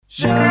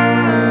Well,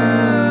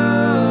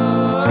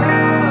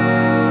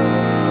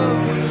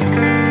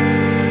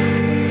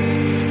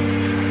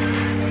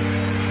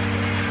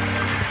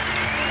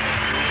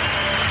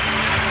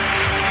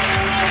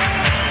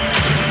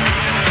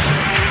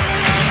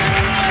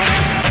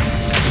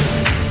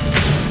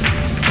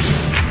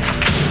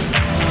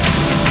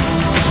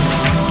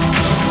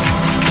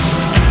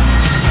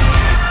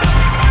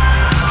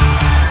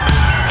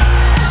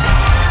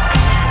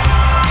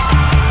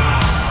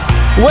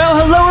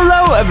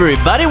 hello,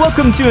 everybody.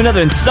 Welcome to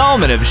another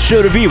installment of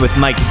Show to V with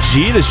Mike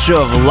G, the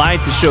show of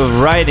light, the show of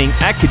writing,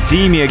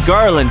 academia,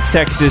 Garland,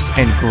 Texas,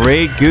 and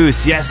Grey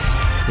Goose. Yes,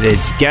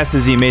 today's guest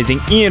is the amazing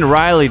Ian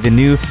Riley, the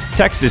new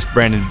Texas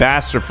brand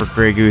ambassador for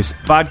Grey Goose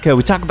Vodka.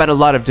 We talk about a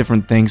lot of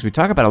different things. We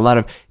talk about a lot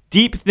of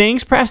deep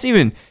things, perhaps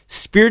even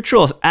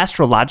spiritual,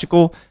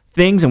 astrological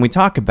things, and we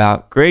talk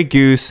about Grey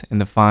Goose and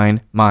the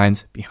fine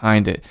minds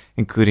behind it,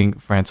 including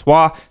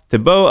Francois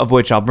Thibault, of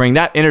which I'll bring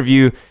that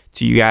interview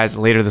to you guys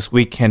later this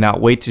week.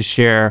 Cannot wait to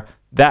share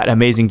that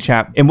amazing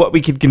chat in what we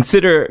could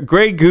consider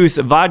Grey Goose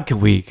Vodka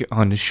Week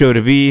on the Show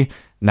to V.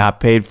 Not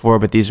paid for,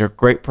 but these are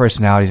great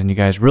personalities and you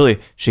guys really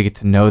should get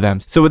to know them.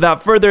 So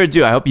without further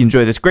ado, I hope you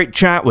enjoy this great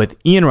chat with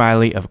Ian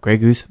Riley of Grey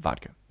Goose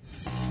Vodka.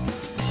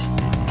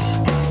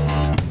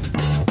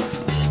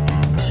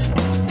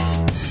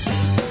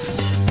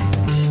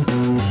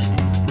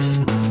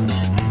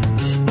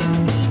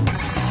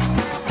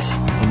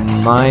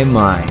 In my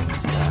mind,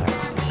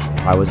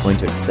 if I was going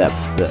to accept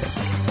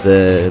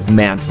the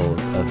mantle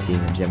of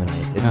being a Gemini,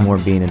 it's more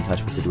being in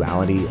touch with the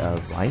duality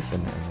of life,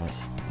 and that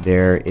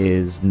there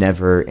is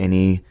never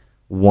any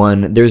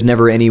one. There's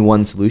never any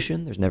one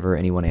solution. There's never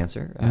any one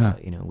answer.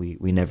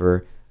 We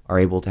never are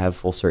able to have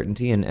full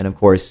certainty, and of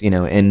course,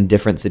 in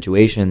different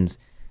situations,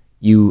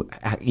 you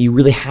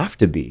really have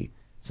to be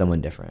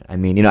someone different. I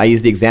mean, I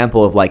use the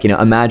example of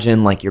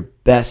imagine your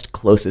best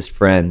closest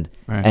friend,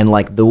 right, and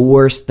the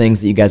worst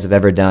things that you guys have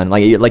ever done.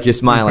 You're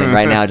smiling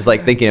right now, just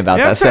thinking about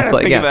that stuff.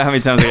 Think about how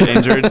many times I get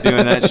injured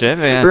doing that shit.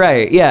 Yeah.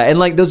 Right. Yeah.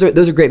 And those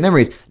are great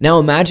memories. Now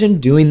imagine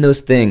doing those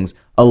things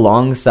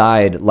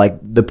alongside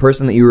the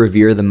person that you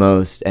revere the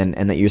most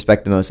and that you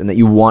respect the most and that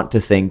you want to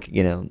think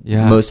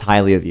most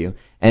highly of you.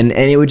 And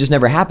it would just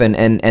never happen.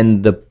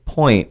 And the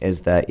point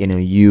is that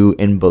you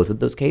in both of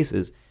those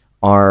cases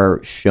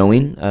are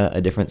showing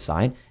a different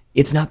side.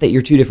 It's not that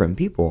you're two different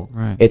people.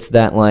 Right. It's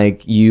that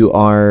you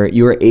are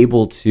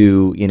able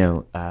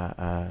to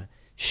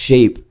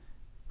shape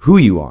who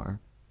you are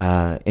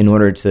in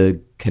order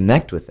to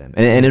connect with them.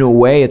 And in a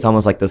way, it's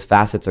almost like those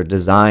facets are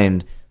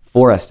designed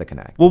for us to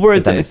connect. Well,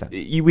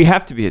 we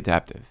have to be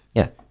adaptive.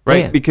 Yeah.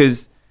 Right? Yeah.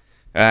 Because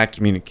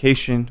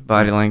communication,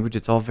 body language,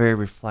 it's all very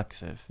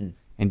reflexive.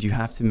 And you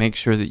have to make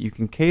sure that you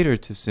can cater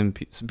to some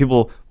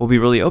people will be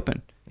really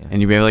open. Yeah.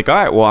 And you'd be like, all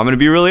right, well, I'm going to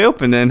be really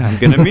open then. I'm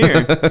going to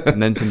mirror.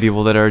 And then some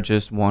people that are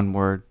just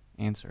one-word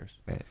answers.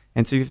 Right.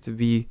 And so you have to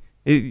be,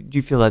 do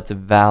you feel that's a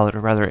valid,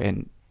 or rather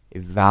a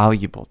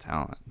valuable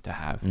talent to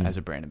have as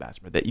a brand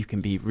ambassador, that you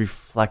can be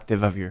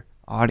reflective of your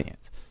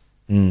audience?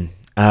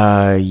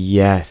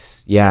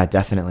 Yes. Yeah,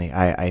 definitely.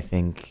 I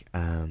think,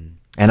 and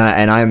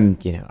I'm,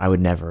 I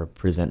would never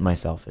present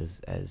myself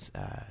as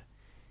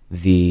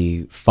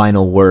the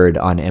final word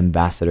on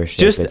ambassadorship.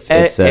 Just it's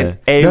a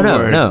word.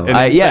 No.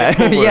 I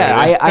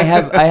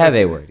have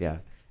a word. Yeah,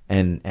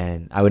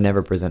 and I would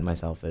never present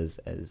myself as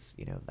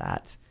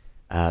that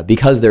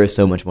because there is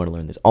so much more to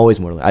learn. There's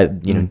always more to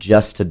learn.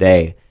 Just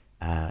today,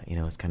 I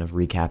was kind of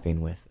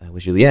recapping with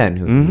Julien,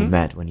 who we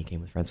met when he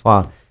came with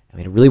Francois. I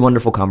had a really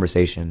wonderful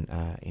conversation.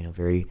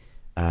 Very.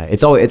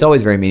 It's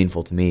always very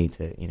meaningful to me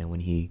to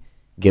when he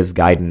gives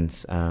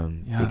guidance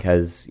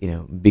because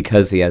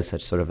he has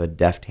such sort of a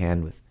deft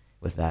hand with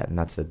that, and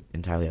that's an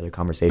entirely other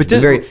conversation. It's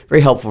very, very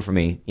helpful for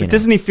me. But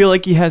doesn't he feel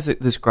like he has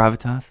this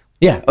gravitas?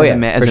 Yeah. Oh, yeah.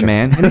 As a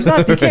man, and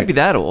he can't be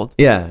that old.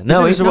 Yeah.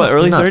 No, he's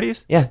early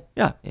 30s. Yeah.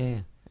 But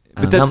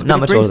that's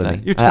not much older than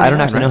me. You're 29, I don't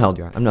actually right? know how old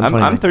you are. I'm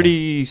 29. I'm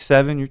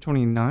 37. You're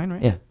 29,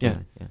 right? Yeah. Yeah.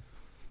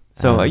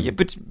 So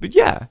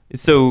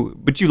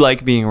but you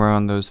like being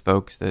around those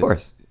folks that, of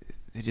course,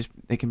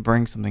 they can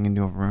bring something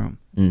into a room.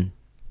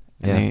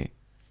 Yeah.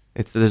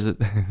 It's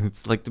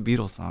like the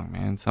Beatles song,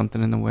 man.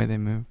 Something in the way they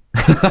move.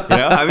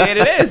 I mean,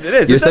 it is.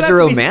 You're such a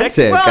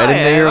romantic. Well, I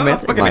didn't know you're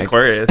romantic. I'm fucking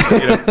Aquarius.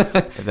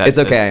 It's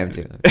okay. I am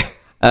too.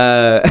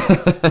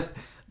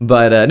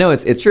 But no,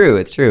 it's true.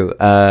 It's true.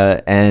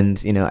 And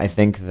I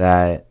think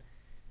that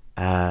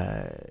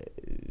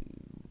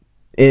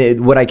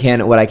what I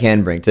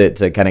can bring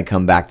to kind of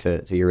come back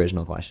to your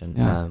original question.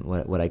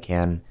 What I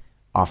can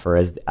offer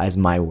as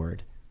my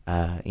word,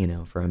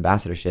 for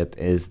ambassadorship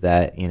is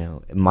that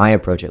my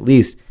approach at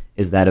least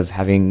is that of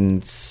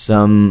having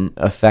some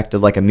effect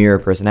of a mirror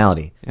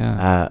personality,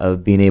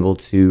 of being able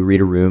to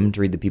read a room, to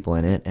read the people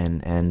in it,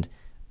 and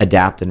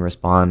adapt and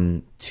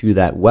respond to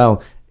that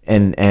well,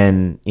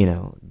 and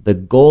the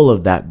goal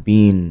of that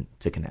being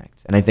to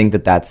connect. And I think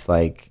that that's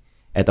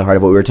at the heart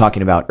of what we were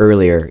talking about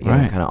earlier, you know,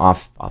 Right. kind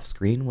of off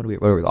screen. What are we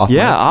off?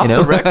 Yeah, mic, off you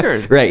know? the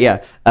record. Right.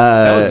 Yeah.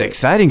 That was the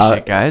exciting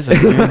shit, guys.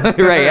 Like,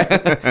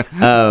 right.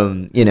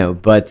 Yeah. You know,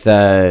 but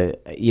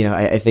you know,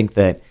 I think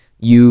that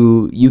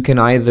you can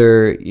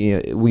either,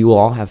 you know, we will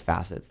all have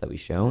facets that we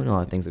show and a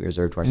lot of things that we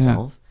reserve to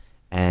ourselves,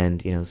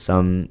 and you know,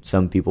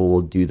 some people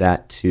will do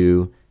that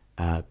to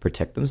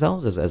protect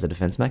themselves as a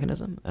defense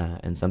mechanism,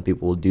 and some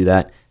people will do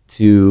that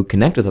to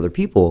connect with other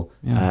people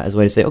as a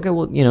way to say, okay,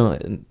 well, you know,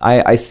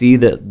 I see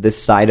that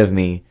this side of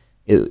me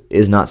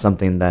is not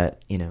something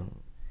that, you know,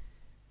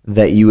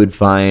 that you would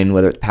find,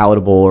 whether it's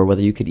palatable or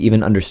whether you could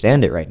even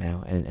understand it right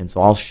now, and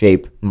so I'll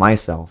shape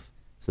myself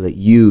so that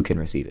you can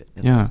receive it.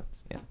 If that makes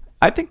sense. Yeah.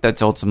 I think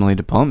that's ultimately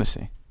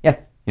diplomacy. Yeah.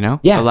 You know,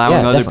 Yeah, allowing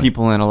yeah, other definitely.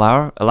 people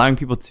and allowing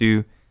people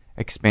to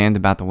expand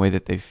about the way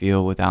that they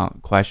feel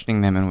without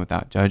questioning them and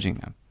without judging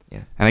them.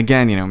 Yeah. And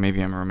again, you know,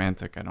 maybe I'm a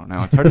romantic. I don't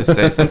know. It's hard to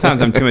say.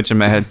 Sometimes I'm too much in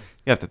my head.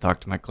 You have to talk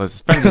to my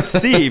closest friend to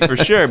see for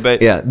sure.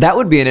 But Yeah, that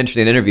would be an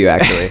interesting interview,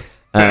 actually.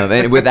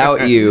 And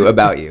without you,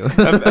 about you.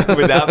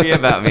 without me,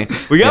 about me.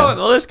 We got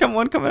well. There's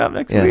one coming up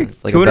next Yeah, week.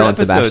 it's like a 200 Belle and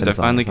episodes. Sebastian I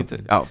song finally or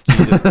get to. Oh,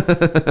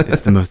 Jesus!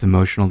 It's the most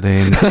emotional day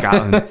in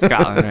Scotland,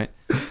 right?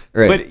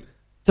 Right. But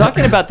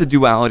talking about the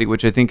duality,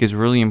 which I think is a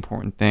really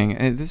important thing,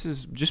 and this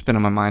has just been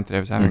on my mind today.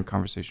 I was having a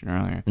conversation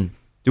earlier.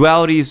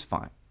 Duality is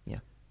fine. Yeah.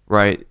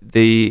 Right?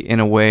 They, in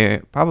a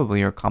way,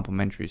 probably are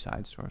complementary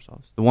sides to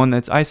ourselves. The one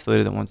that's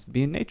isolated that wants to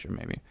be in nature,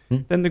 maybe.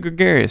 Then the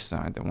gregarious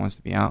side that wants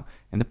to be out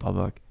in the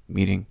public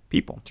meeting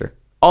people. Sure.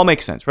 All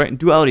makes sense, right? And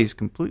duality is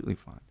completely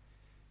fine.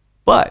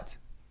 But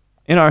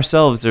in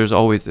ourselves, there's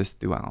always this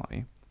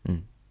duality.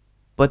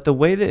 But the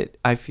way that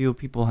I feel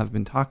people have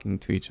been talking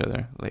to each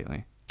other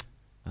lately,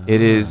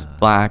 it is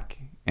black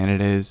and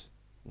it is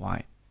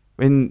white.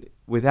 And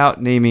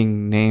without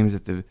naming names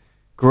at the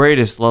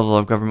greatest level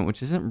of government,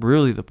 which isn't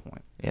really the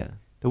point. Yeah.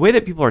 The way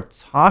that people are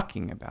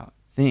talking about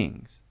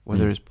things,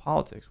 whether it's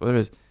politics, whether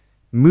it's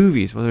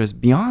movies, whether it's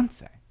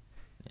Beyonce,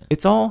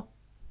 it's all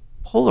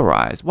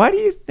polarized. Why do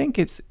you think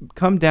it's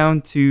come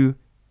down to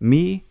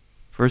me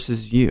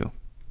versus you?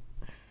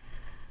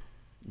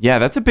 Yeah,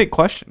 that's a big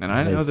question, and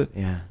I know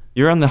that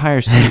you're on the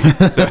higher seat.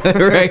 So.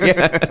 Right.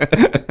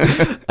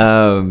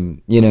 Yeah.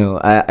 You know,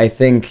 I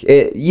think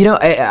it, you know,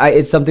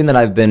 it's something that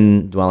I've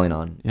been dwelling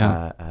on.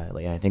 Yeah.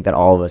 I think that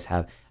all of us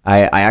have.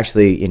 I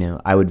actually, you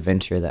know, I would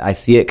venture that I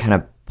see it kind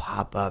of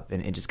pop up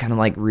and it just kind of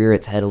like rear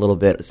its head a little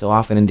bit so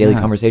often in daily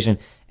conversation,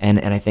 and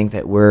I think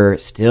that we're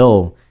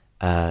still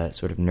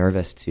sort of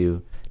nervous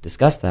to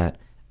discuss that.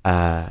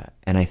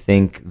 And I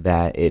think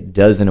that it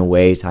does, in a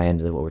way, tie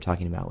into what we're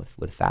talking about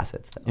with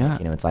facets. That, like,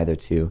 you know, it's either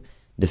to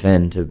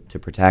defend, to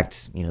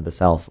protect, you know, the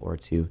self, or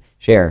to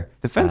share.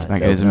 Defense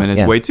mechanism in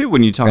its way too.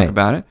 When you talk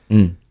about it,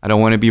 I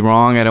don't want to be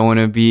wrong. I don't want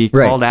to be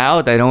called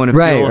out. I don't want to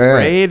feel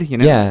afraid. You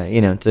know? Yeah,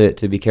 you know,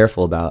 to be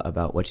careful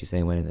about what you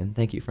say when. And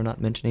thank you for not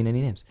mentioning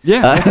any names.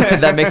 Yeah,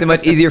 that makes it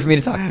much easier for me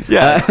to talk.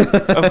 Yeah,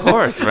 of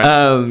course.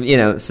 Right. You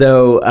know,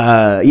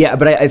 so yeah,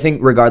 but I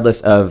think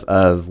regardless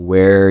of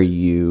where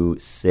you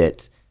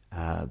sit.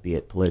 Be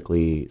it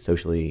politically,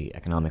 socially,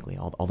 economically,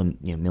 all the,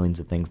 you know, millions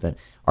of things that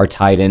are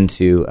tied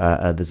into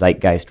the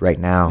zeitgeist right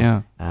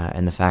now,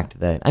 and the fact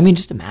that, I mean,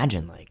 just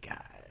imagine like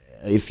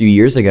a few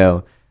years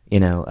ago, you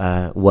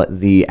know, what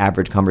the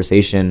average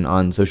conversation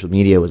on social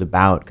media was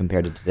about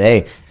compared to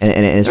today, and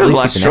it's it was really a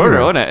lot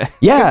shorter, wasn't it?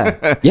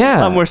 Yeah,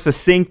 yeah, a lot more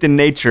succinct in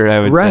nature, I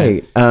would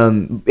say.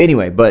 Right.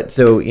 Anyway, but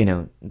so, you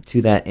know,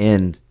 to that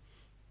end,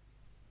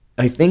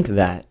 I think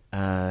that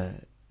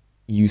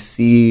you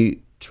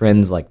see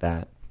trends like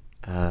that.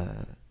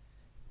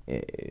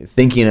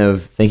 Thinking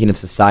of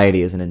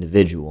society as an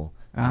individual,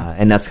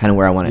 and that's kind of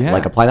where I want to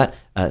like apply that.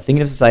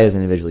 Thinking of society as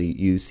an individual,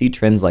 you see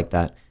trends like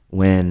that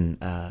when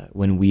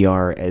we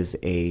are, as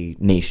a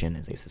nation,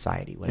 as a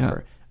society,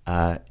 whatever,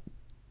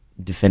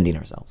 defending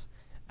ourselves,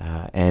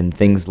 and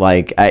things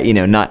like you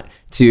know, not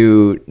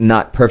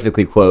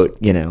perfectly quote,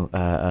 you know,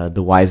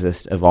 the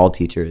wisest of all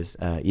teachers,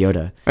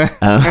 Yoda.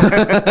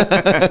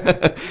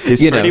 He's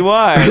pretty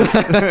wise.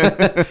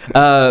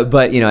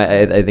 But you know,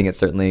 I think it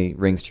certainly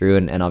rings true,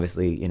 and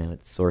obviously, you know,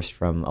 it's sourced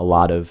from a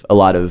lot of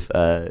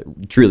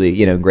truly,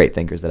 you know, great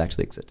thinkers that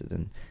actually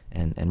existed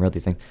and wrote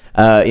these things.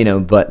 You know,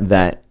 but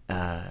that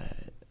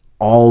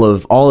all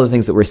of the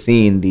things that we're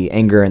seeing, the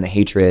anger and the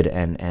hatred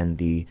and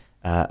the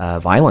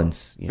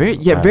violence,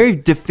 very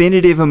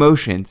definitive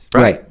emotions,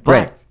 right?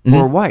 Black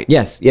or white.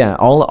 Yes, yeah.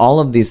 All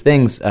of these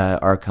things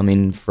are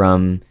coming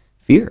from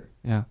fear.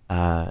 Yeah.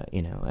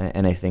 You know,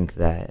 and I think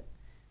that,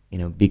 you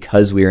know,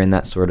 because we're in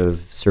that sort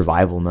of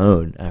survival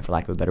mode, for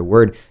lack of a better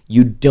word,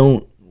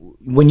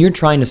 when you're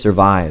trying to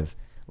survive,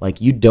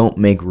 like, you don't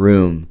make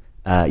room,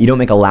 you don't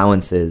make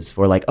allowances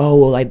for like, oh,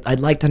 well,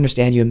 I'd like to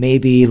understand you, and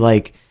maybe,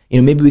 like, you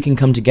know, maybe we can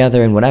come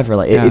together and whatever.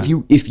 Like,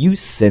 if you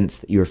sense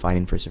that you're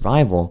fighting for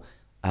survival,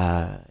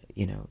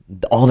 you know,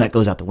 all that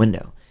goes out the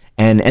window.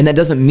 And that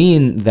doesn't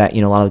mean that,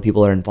 you know, a lot of the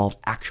people that are involved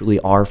actually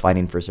are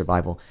fighting for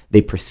survival.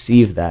 They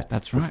perceive that.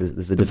 That's right. This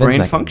is a the defense brain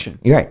mechanism. function.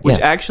 You're right. Which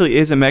actually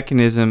is a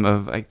mechanism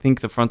of, I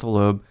think, the frontal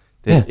lobe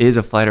that is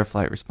a flight or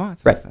flight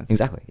response. Right.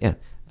 Exactly. Yeah.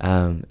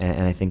 And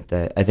I think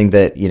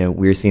that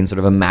we're seeing sort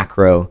of a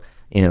macro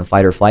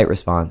fight or flight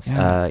response.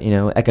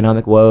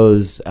 Economic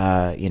woes.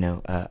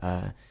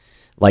 Like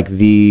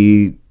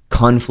the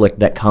conflict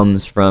that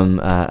comes from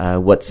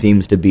what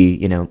seems to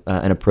be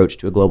an approach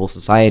to a global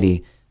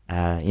society.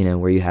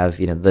 Where you have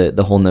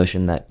the whole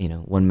notion that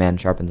one man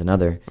sharpens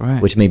another,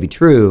 right. which may be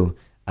true,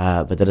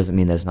 but that doesn't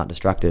mean that it's not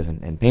destructive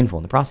and painful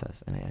in the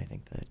process. And I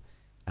think that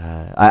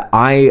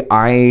I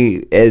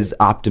as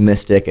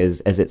optimistic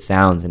as it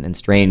sounds and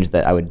strange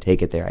that I would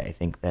take it there, I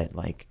think that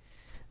like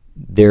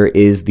there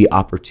is the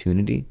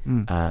opportunity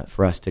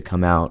for us to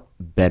come out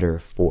better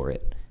for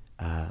it,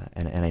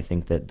 and I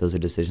think that those are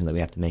decisions that we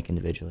have to make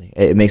individually.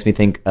 It makes me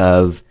think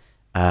of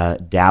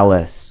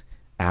Dallas.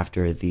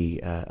 After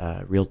the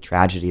real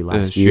tragedy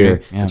last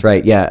year. Yeah. That's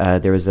right. Yeah,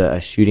 there was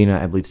a shooting.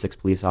 I believe 6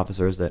 police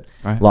officers that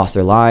right. lost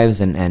their lives,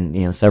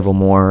 and several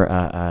more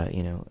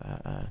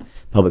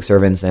public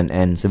servants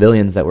and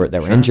civilians that were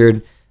sure.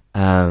 injured.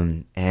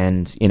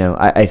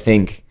 I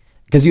think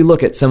because you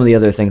look at some of the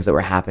other things that were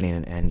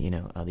happening, and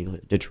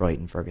Detroit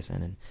and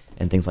Ferguson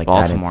and things like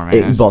Baltimore, that.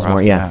 Man, Baltimore,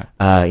 rough, yeah.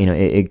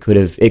 It could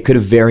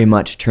have very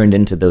much turned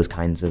into those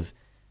kinds of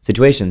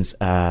situations,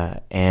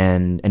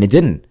 and it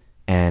didn't.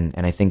 And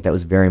I think that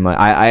was very much.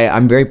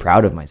 I'm very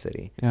proud of my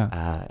city,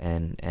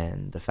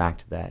 and the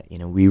fact that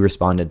we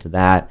responded to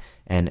that,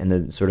 and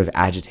the sort of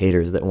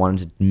agitators that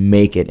wanted to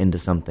make it into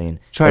something.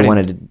 They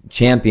wanted to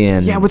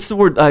champion. Yeah, what's the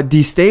word?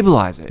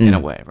 Destabilize it in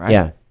a way, right?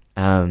 Yeah,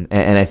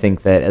 and I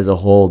think that as a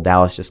whole,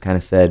 Dallas just kind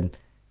of said,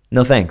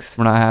 "No thanks,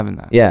 we're not having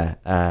that." Yeah,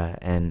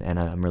 and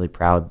I'm really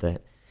proud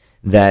that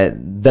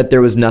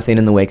there was nothing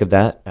in the wake of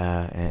that,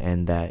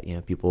 and that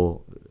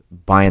people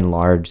by and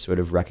large sort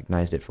of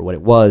recognized it for what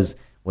it was.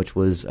 Which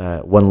was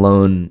one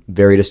lone,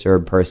 very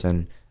disturbed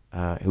person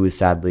who was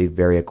sadly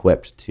very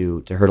equipped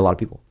to hurt a lot of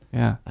people.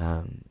 Yeah.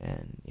 I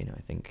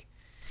think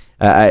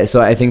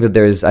so. I think that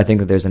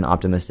there's an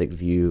optimistic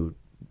view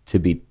to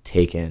be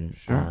taken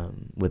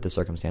with the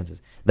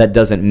circumstances. That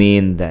doesn't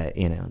mean that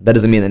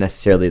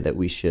necessarily that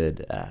we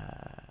should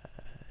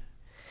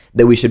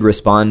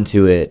respond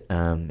to it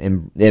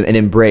and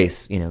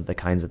embrace the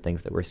kinds of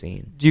things that we're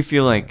seeing. Do you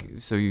feel like,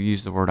 so you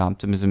use the word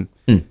optimism,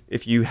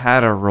 if you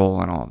had a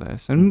role in all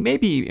this, and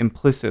maybe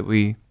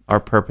implicitly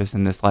our purpose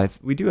in this life,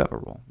 we do have a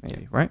role,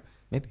 maybe, right?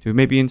 Maybe. To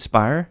maybe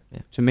inspire,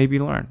 to maybe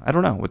learn. I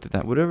don't know,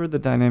 whatever the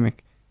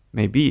dynamic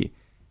may be.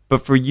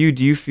 But for you,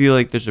 do you feel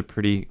like there's a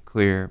pretty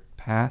clear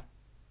path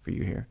for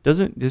you here? This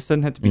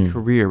doesn't have to be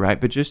career, right?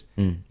 But just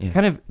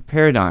kind of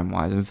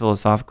paradigm-wise and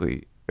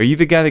philosophically, are you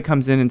the guy that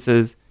comes in and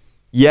says,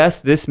 yes,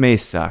 this may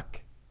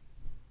suck,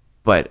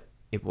 but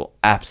it will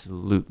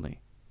absolutely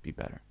be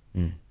better?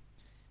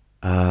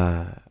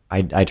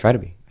 I try to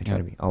be. I try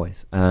to be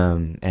always.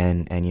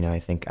 I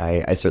think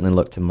I certainly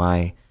look to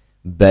my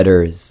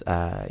betters,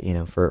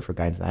 for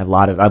guidance. I have a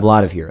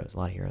lot of heroes.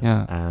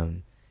 Yeah.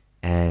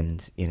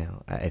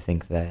 I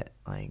think that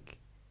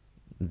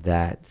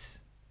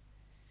that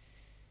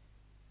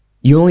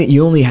you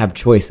only have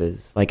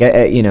choices.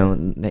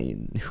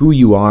 Who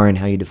you are and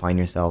how you define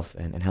yourself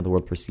and how the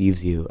world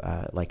perceives you,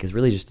 is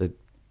really just a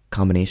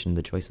combination of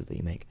the choices that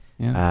you make.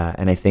 Yeah.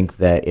 And I think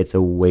that it's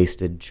a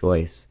wasted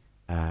choice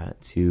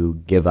to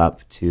give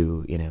up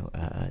to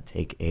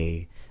take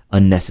a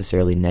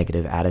unnecessarily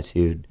negative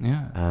attitude,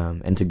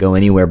 and to go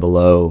anywhere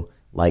below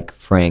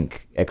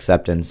frank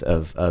acceptance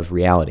of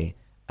reality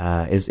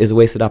is a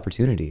wasted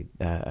opportunity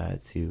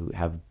to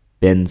have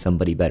been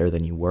somebody better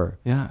than you were.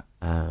 Yeah.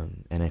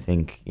 And I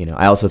think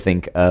I also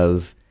think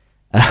of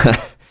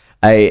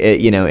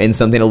in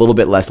something a little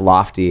bit less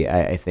lofty,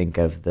 I think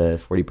of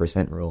the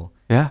 40% rule.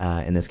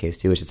 Yeah. In this case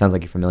too, which it sounds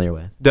like you're familiar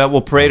with.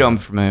 Pareto I'm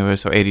familiar with,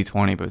 so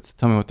 80-20, but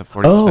tell me what the 40%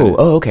 is.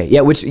 Oh, okay.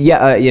 Yeah,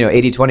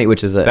 80-20,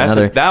 which is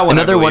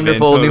another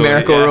wonderful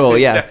numerical rule.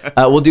 Yeah.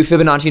 We'll do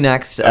Fibonacci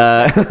next.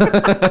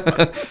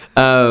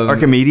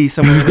 Archimedes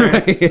somewhere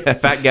there. Yeah.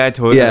 Fat guy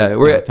toilet. Yeah,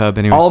 we're tub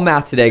anyway. All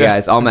math today,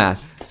 guys. All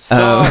math.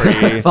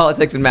 Sorry.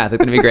 Politics and math.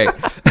 It's going to be great.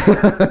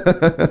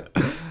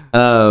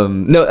 So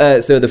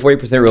the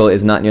 40% rule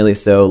is not nearly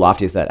so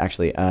lofty as that,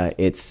 actually.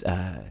 It's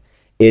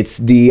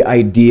the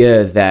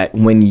idea that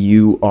when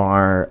you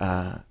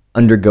are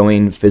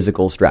undergoing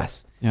physical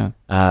stress,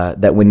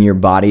 that when your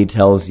body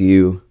tells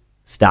you,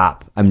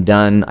 stop, I'm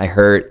done, I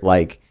hurt,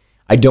 I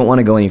don't want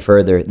to go any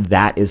further,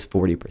 that is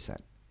 40%.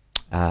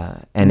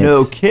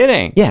 No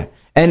kidding. Yeah.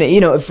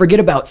 And forget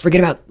about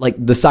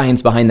the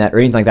science behind that or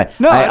anything like that.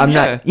 No, I'm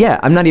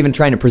not even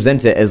trying to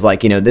present it as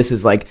this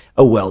is a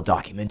well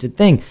documented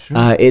thing.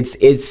 Sure.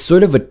 It's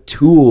sort of a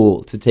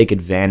tool to take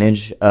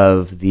advantage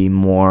of the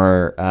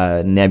more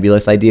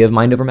nebulous idea of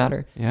mind over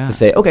matter. Yeah. To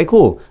say, okay,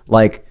 cool.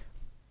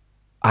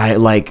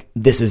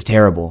 This is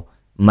terrible.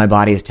 My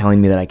body is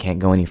telling me that I can't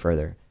go any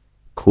further.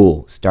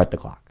 Cool. Start the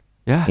clock.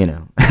 Yeah.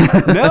 No,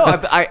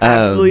 I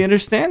absolutely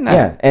understand that.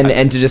 Yeah.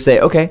 And to just say,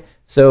 okay.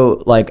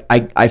 So,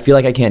 I feel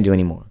like I can't do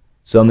anymore.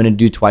 So I'm going to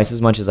do twice as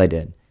much as I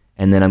did.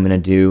 And then I'm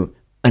going to do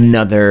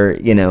another,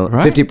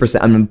 50%.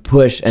 I'm going to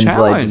push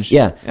until I just,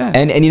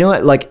 And you know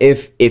what?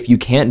 If you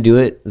can't do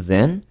it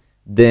then,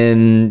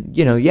 then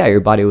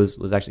your body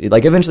was actually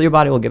like eventually your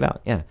body will give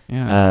out.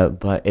 Yeah.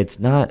 But it's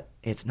not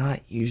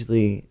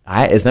usually.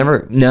 It's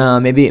never. No,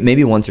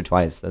 maybe once or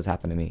twice that's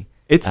happened to me.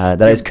 It's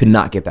that I just could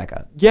not get back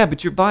up. Yeah,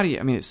 but your body,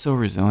 I mean, it's so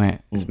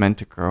resilient. It's meant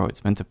to grow.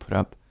 It's meant to put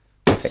up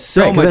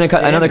so right, much. In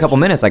another couple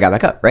minutes, I got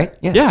back up. Right?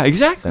 Yeah,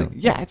 exactly. So,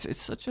 yeah,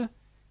 it's such a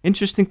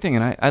interesting thing,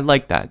 and I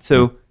like that.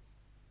 So,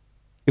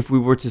 if we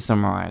were to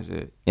summarize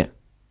it,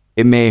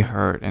 it may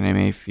hurt and it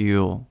may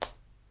feel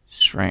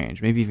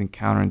strange, maybe even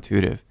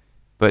counterintuitive,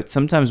 but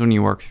sometimes when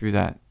you work through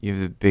that, you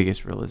have the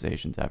biggest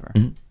realizations ever.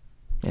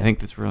 Mm-hmm. I think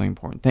that's a really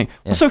important thing.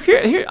 Well, so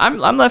here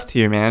I'm left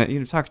here,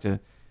 man. Talk to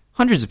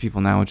hundreds of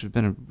people now, which has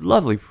been a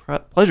lovely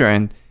pleasure,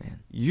 and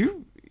you're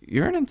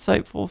an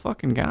insightful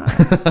fucking guy.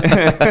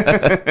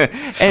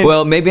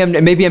 Well, maybe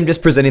I'm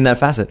just presenting that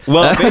facet.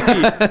 Well,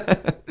 maybe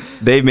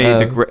they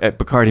made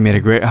Bacardi made a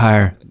great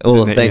hire.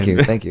 Well, thank you.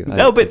 I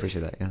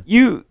appreciate that.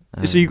 Yeah.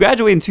 So you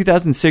graduated in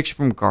 2006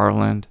 from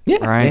Garland,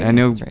 right? Yeah, I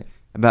know that's right.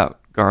 about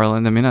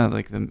Garland. I mean, I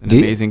like an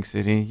amazing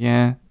city.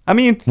 Yeah. I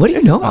mean, what do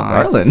you know about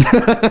Garland?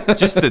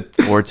 Just the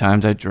 4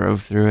 times I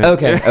drove through it.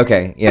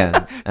 Okay,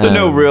 yeah. So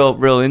no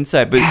real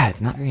insight, but yeah,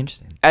 it's not very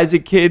interesting. As a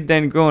kid,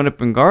 then growing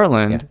up in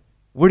Garland,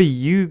 what are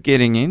you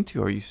getting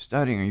into? Are you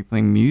studying? Are you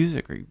playing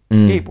music? Are you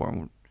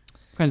skateboarding?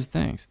 What kinds of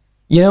things?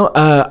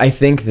 I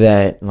think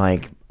that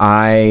like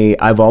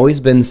I've always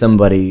been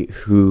somebody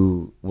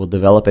who will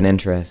develop an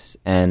interest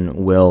and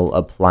will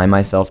apply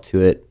myself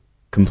to it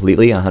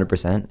completely,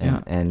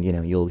 100%. And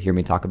you'll hear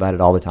me talk about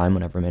it all the time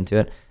whenever I'm into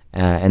it.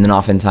 And then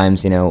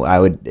oftentimes, I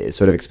would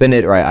sort of expend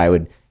it, or I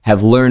would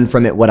have learned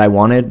from it what I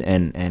wanted,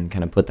 and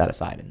kind of put that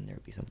aside, and there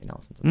would be something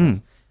else.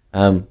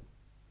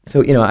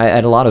 So I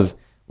had a lot of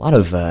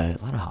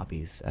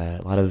hobbies, a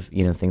lot of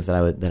things that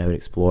I would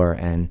explore,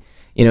 and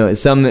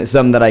some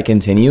that I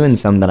continue, and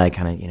some that I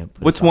kind of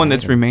put What's aside. one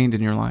that's remained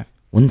in your life?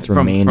 One that's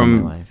remained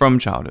in my life from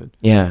childhood.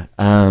 Yeah,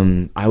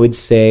 I would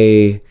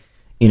say.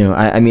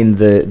 I mean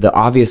the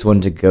obvious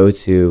one to go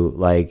to,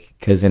 like,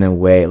 because in a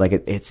way, like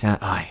it's not.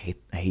 Oh,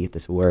 I hate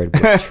this word,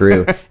 but it's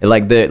true.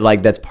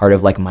 That's part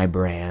of like my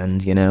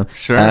brand,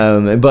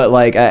 Sure. But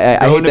like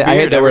I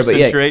hate that word. But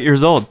since you're 8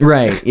 years old,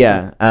 right?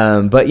 Yeah.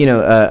 But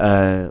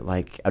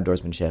like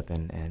outdoorsmanship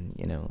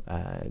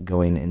and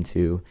going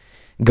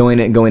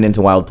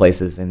into wild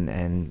places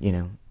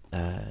and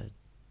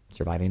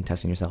surviving,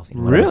 testing yourself.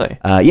 Really?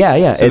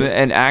 Yeah. So it's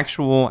an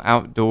actual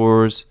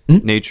outdoors,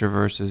 nature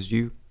versus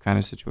you kind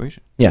of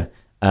situation. Yeah.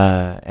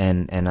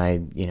 And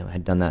I,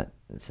 had done that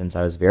since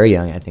I was very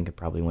young. I think I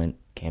probably went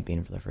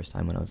camping for the first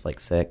time when I was like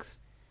 6,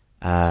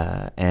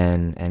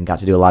 and got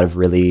to do a lot of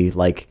really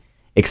like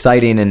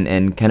exciting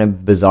and kind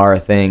of bizarre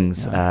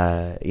things.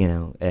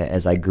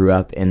 As I grew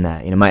up in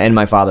that,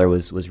 my father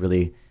was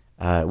really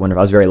wonderful.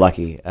 I was very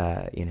lucky,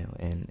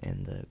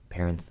 in the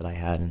parents that I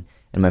had, and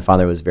my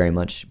father was very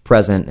much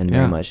present and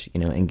very much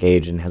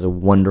engaged, and has a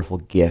wonderful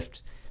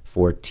gift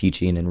for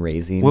teaching and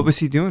raising. What was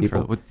he doing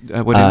people. What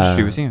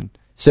industry was he in?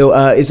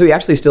 So he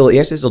actually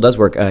still does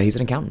work. He's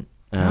an accountant.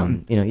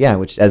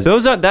 Which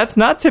that's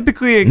not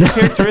typically a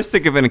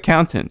characteristic of an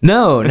accountant.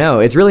 No,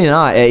 it's really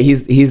not.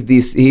 He's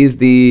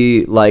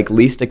the like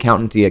least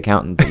accountanty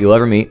accountant that you'll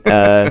ever meet.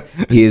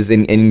 He's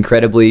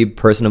incredibly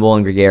personable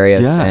and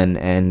gregarious,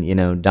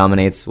 and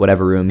dominates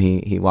whatever room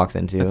he walks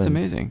into. That's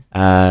amazing.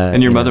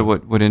 And your mother,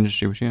 what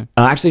industry was she in?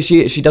 Actually,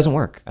 she doesn't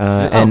work,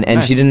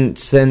 and she didn't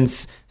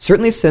since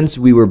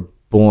we were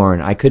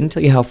born. I couldn't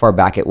tell you how far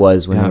back it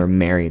was when we were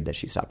married that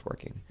she stopped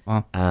working.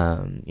 Wow.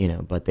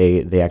 But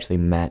they actually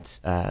met.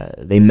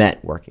 They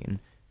met working.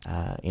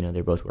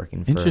 They're both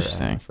working for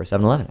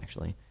 7-Eleven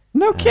actually.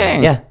 No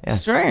kidding. Yeah.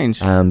 Strange.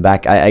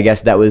 Back, I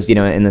guess that was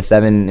in the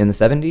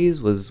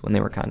 70s was when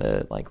they were kind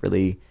of like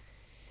really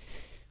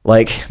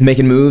like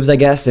making moves, I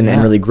guess, and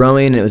really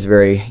growing. And it was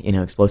very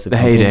explosive. The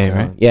heyday,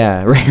 right?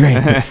 Yeah,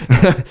 right.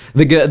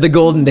 the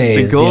golden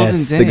days. The golden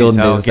days. The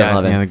golden days.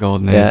 Yeah, the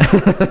golden days.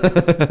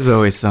 There's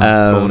always some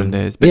golden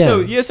days. But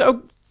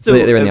so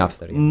they were in the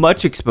opposite again.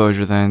 Much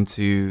exposure then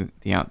to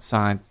the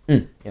outside,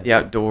 the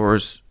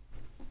outdoors,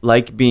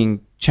 like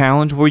being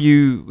challenged.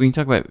 We can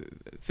talk about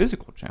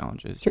physical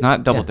challenges,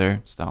 not Double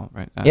Dare style,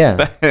 right?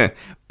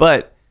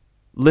 But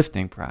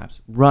lifting, perhaps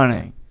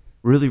running,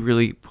 really,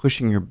 really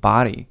pushing your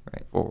body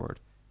forward.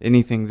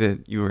 Anything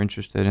that you were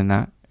interested in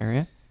that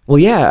area? Well,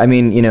 yeah, I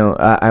mean,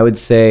 I would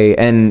say,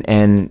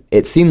 and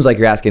it seems like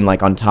you're asking,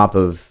 like, on top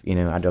of,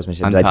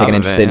 outdoorsmanship, did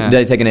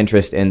I take an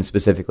interest in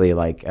specifically,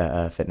 like,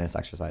 fitness,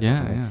 exercise?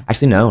 Yeah.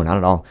 Actually, no, not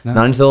at all. No.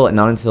 Not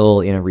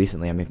until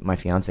recently. I mean, my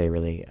fiance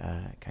really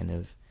kind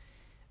of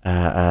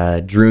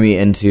drew me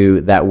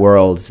into that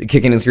world,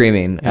 kicking and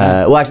screaming.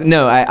 Well, actually,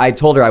 no, I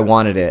told her I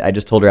wanted it. I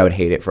just told her I would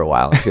hate it for a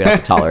while. She would have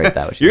to tolerate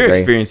that. You're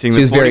experiencing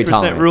the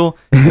 40% rule.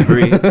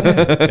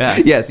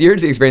 Yes, you're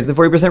experiencing the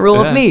 40%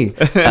 rule of me.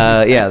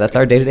 That's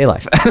our day-to-day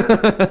life.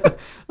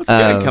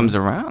 It comes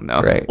around,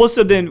 though. Right. Well,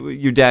 so then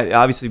your dad,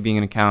 obviously being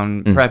an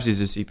accountant, perhaps he's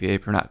a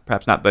CPA,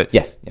 perhaps not, but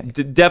yes,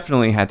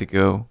 definitely had to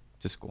go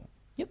to school.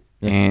 Yep.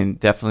 and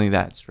definitely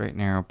that straight and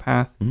narrow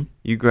path. Mm-hmm.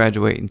 You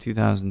graduate in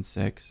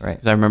 2006. Right.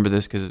 Because I remember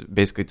this because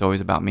basically it's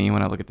always about me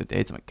when I look at the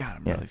dates. I'm like, God,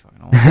 I'm really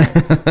fucking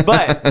old.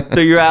 But so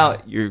you're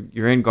out,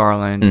 you're in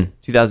Garland,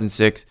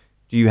 2006.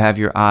 Do you have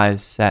your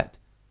eyes set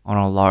on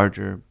a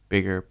larger,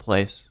 bigger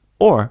place,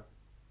 or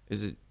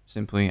is it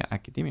simply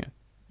academia?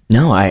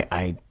 No,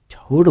 I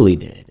totally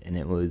did, and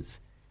it was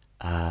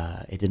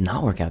it did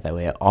not work out that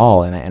way at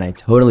all, and I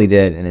totally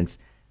did, and it's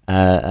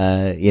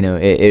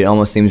it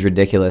almost seems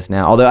ridiculous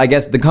now. Although I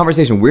guess the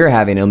conversation we're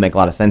having, it'll make a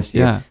lot of sense to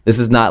you. Yeah. This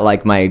is not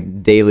like my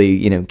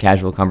daily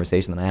casual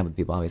conversation that I have with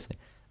people, obviously.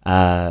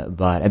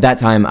 But at that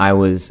time, I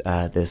was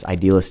this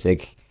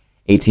idealistic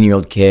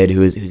 18-year-old kid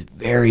who's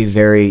very,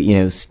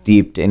 very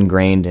steeped,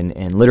 ingrained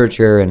in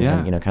literature and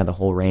kind of the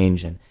whole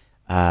range. And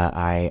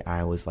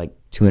I was like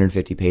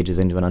 250 pages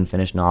into an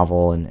unfinished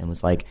novel and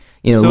was like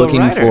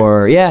looking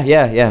for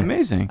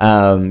Amazing.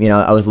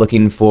 I was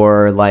looking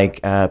for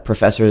like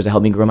professors to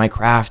help me grow my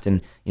craft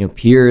and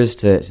peers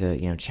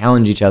to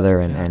challenge each other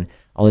and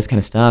all this kind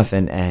of stuff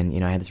and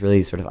I had this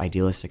really sort of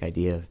idealistic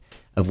idea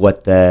of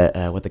what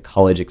the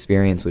college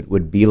experience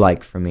would be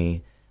like for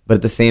me. But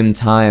at the same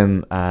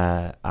time,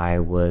 I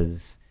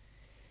was,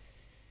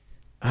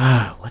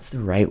 what's the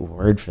right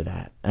word for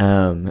that?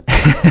 I'm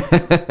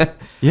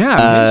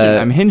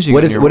hinging.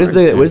 What on is your what is words,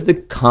 the what is the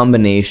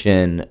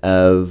combination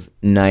of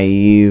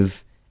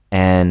naive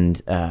and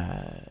there's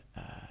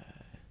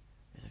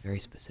a very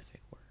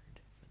specific word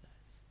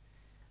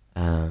for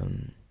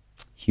this.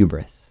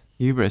 Hubris.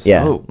 Hubris.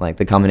 Yeah, Oh. like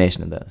the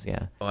combination of those.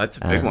 Yeah. Well, that's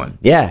a big one.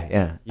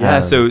 Yeah. Yeah.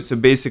 So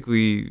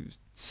basically,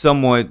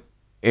 somewhat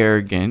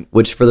arrogant.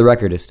 Which, for the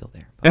record, is still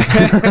there.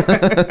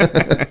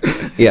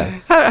 Yeah.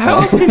 How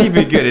else can you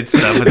be good at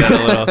stuff without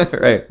a little,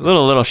 Right.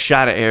 little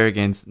shot of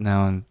arrogance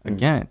now and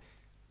again?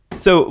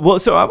 So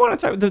I want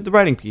to talk the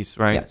writing piece,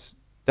 right? Yes.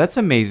 That's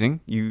amazing.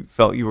 You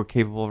felt you were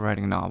capable of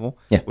writing a novel,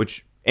 Yeah.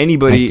 which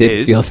anybody I did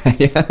is. feel that.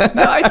 Yeah.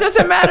 No, it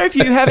doesn't matter if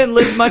you haven't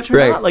lived much or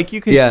Right. not. Like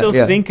you can Yeah, still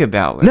yeah. think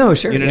about it. No,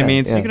 sure, You know what I yeah,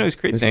 mean? So yeah. you can always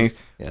create This things.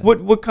 is- yeah.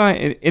 What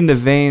kind in the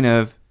vein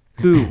of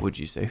who would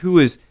you say? Who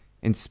is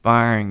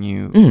inspiring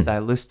you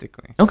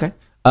stylistically? Okay.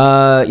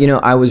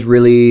 I was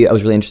really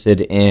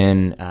interested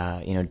in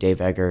Dave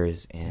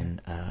Eggers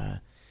and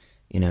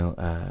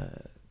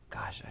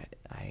gosh,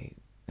 I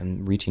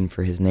am reaching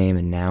for his name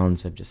and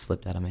nouns have just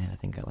slipped out of my head. I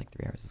think I got like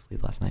 3 hours of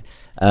sleep last night.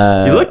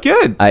 You look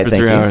good. For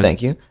 3 hours.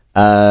 Thank you.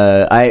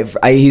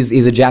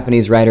 He's a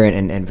Japanese writer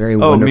and very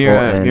wonderful.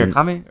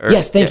 Murakami?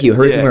 Yes, thank you,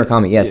 Haruki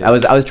Murakami. Yes, yeah. I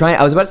was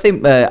about to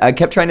say. I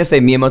kept trying to say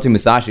Miyamoto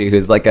Musashi,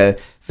 who's like a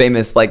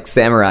famous like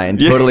samurai and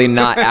totally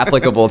not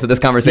applicable to this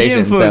conversation. He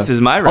influences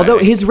my writing.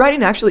 Although his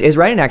writing actually is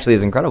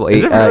incredible.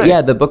 Is it really?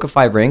 Yeah, the Book of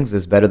Five Rings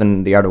is better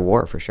than The Art of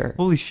War for sure.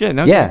 Holy shit!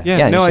 No, Yeah,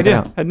 no check it idea.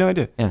 out. Had no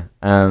idea. Yeah.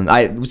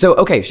 I also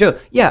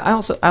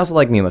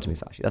like Miyamoto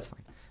Musashi. That's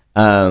fine.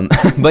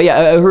 But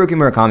yeah, Haruki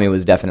Murakami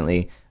was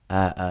definitely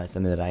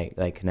something that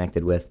I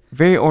connected with.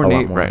 Very a lot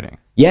ornate more. writing.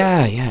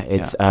 Yeah.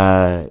 It's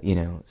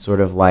sort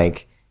of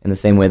like in the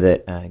same way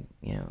that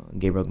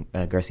Gabriel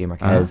Garcia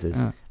Marquez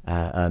is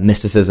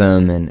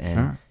mysticism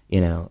and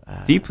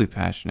Deeply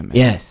passionate man.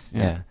 Yes.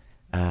 Yeah.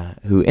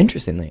 Who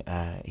interestingly,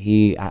 I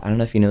don't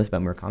know if you know this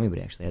about Murakami, but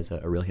he actually has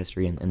a real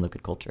history in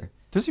liquid culture.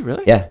 Does he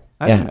really? Yeah.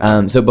 I didn't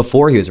know. So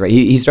before he was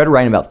he started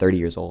writing about 30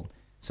 years old.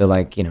 So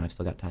like, I've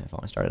still got time if I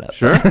want to start it up.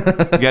 Sure. You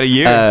got a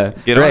year.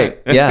 Get right.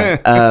 on it.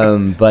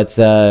 Yeah. But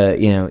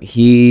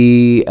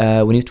he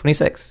when he was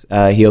 26,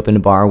 he opened a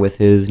bar with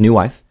his new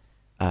wife.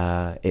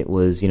 It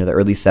was the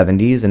early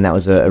 70s, and that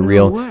was a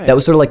real way. that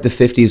was sort of like the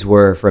 50s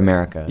were for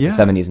America, Yeah. the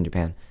 70s in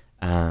Japan.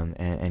 And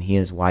he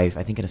and his wife,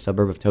 I think in a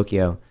suburb of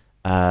Tokyo,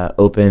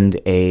 opened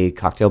a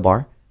cocktail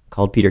bar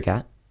called Peter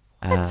Cat.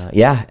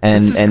 Yeah,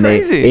 and This is and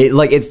crazy.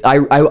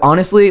 I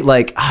honestly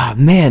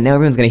man, now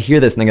everyone's gonna hear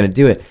this and they're gonna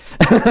do it.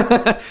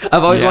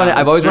 I've always wanted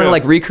to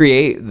like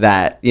recreate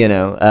that,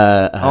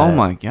 Oh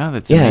my god,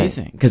 that's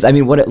amazing. Because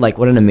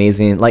what an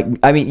amazing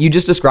you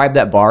just described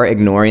that bar,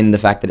 ignoring the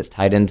fact that it's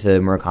tied into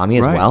Murakami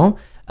as Right. well.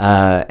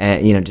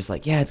 And just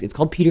it's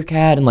called Peter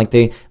Cat, and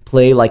they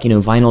play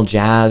vinyl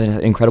jazz and an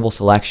incredible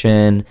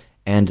selection.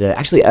 And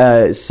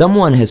actually,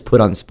 someone has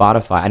put on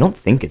Spotify. I don't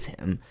think it's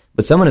him,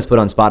 but someone has put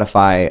on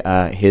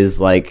Spotify his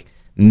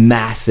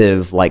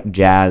massive The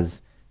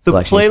jazz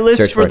selection. playlist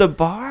Search for it. the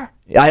bar?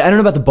 I don't know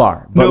about the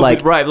bar,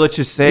 but right. Let's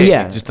just say,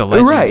 yeah, just the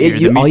legend. right. Here,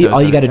 the All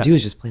mythos you of got to it. do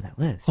is just play that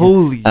list. Yeah.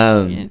 Holy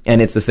shit.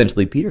 And it's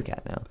essentially Peter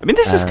Cat now. I mean,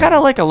 this is kind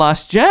of like a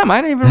lost gem.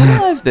 I didn't even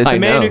realize this. I A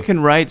man know. who can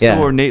write Yeah.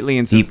 so ornately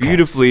and so Deep cuts.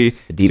 beautifully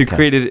The deep to cuts.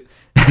 create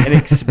an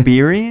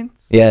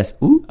experience, Yes.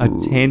 Ooh. a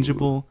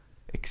tangible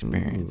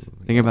experience.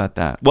 Think about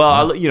that.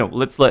 Well,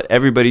 let's let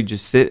everybody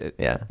just sit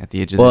Yeah. at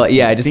the edge of Well, this.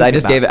 yeah. and I think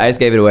just about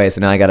gave it away.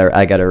 So now I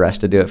gotta rush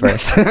to do it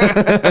first.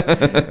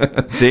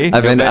 See?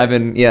 I've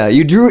been. Yeah.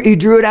 You drew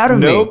it out of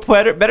No me.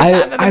 better time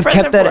than the I've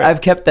present kept that. for it.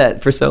 I've kept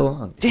that for so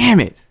long. Damn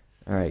it.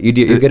 All right.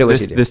 You're good at what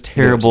you do. This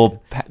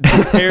terrible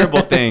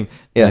thing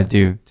Yeah. I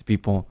do to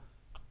people.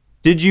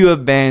 Did you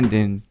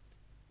abandon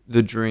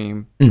the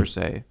dream, per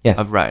se, Yes.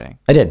 of writing?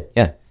 I did.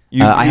 Yeah.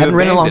 You I haven't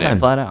written in a long abandoned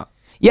it time. flat out.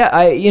 Yeah,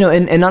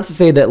 and not to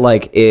say that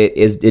like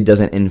it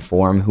doesn't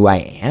inform who I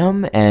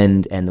am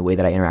and the way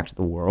that I interact with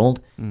the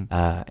world.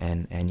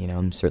 And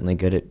I'm certainly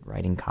good at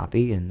writing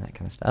copy and that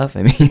kind of stuff.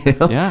 I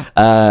mean, Yeah.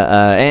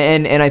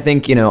 And I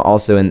think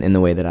also in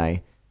the way that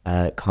I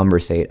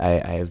conversate,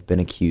 I have been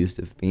accused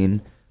of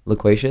being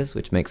loquacious,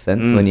 which makes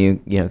sense when you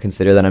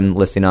consider that I'm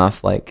listing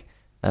off like.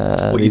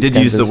 Well, you did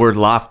use the word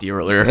lofty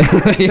earlier.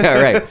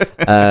 Yeah,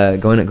 right.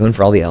 Going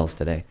for all the L's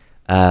today.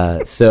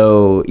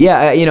 So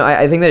yeah,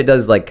 I think that it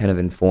does like kind of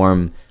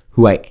inform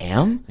who I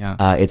am.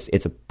 Yeah.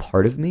 It's a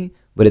part of me,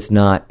 but it's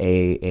not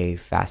a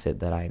facet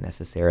that I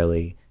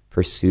necessarily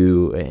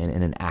pursue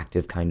in an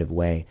active kind of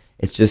way.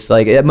 It's just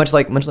like much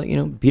like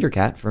Peter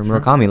Cat from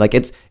Murakami. Like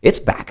it's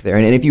back there,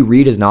 and if you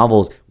read his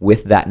novels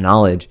with that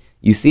knowledge,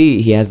 you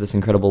see he has this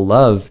incredible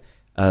love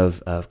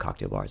of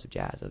cocktail bars, of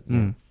jazz, of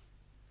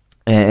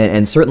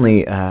and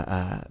certainly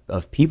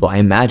of people. I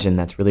imagine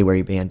that's really where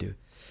he began to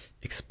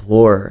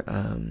explore,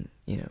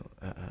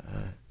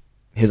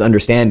 his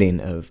understanding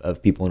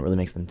of people, and it really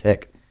makes them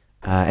tick.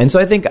 And so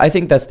I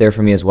think that's there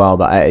for me as well.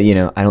 But I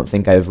don't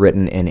think I've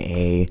written in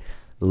a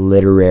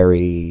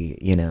literary,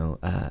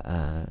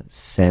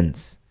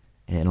 sense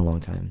in a long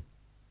time.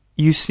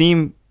 You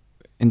seem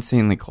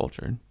insanely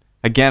cultured.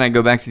 Again, I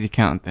go back to the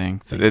accountant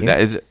thing. So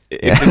that is,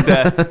 it's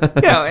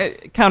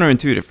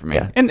counterintuitive for me.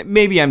 Yeah. And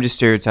maybe I'm just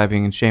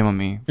stereotyping, and shame on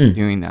me for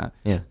doing that.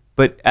 Yeah.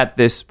 But at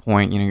this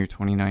point, you're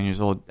 29 years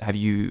old. Have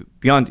you,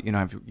 beyond,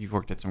 you've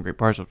worked at some great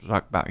parts, which we'll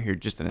talk about here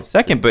just in a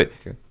second, but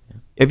True. Yeah.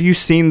 Have you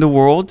seen the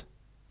world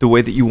the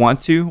way that you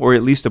want to, or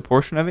at least a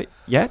portion of it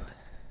yet?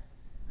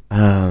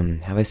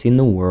 Have I seen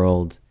the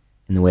world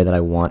in the way that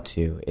I want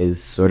to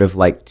is sort of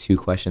like two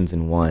questions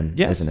in one,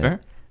 Yes, isn't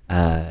fair.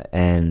 it?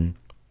 And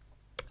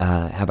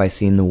have I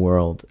seen the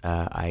world?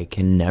 I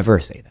can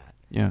never say that.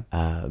 Yeah.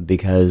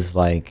 Because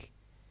like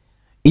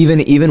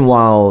even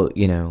while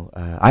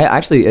I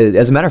actually,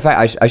 as a matter of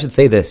fact, I should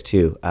say this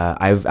too.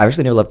 I've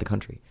actually never left the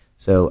country.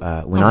 So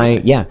when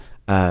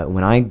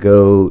I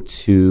go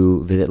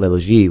to visit Le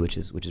Logis, which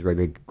is where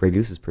Grey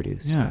Goose is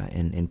produced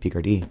in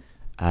Picardy,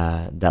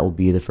 that will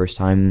be the first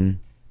time.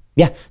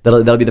 Yeah,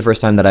 that'll be the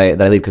first time that I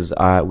leave, because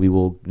we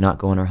will not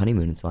go on our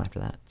honeymoon until after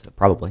that. So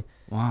probably.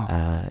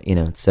 Wow.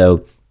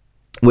 So.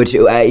 Which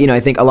I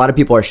think a lot of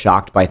people are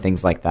shocked by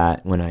things like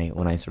that when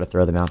I sort of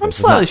throw them out there. I'm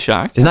slightly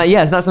shocked. It's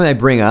not something I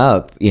bring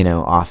up,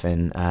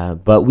 often.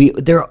 But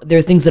there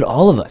are things that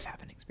all of us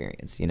haven't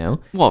experienced,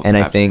 Well, and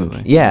I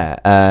absolutely. think, it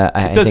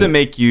It doesn't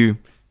make you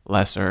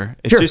lesser.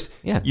 It's Sure, just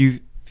yeah.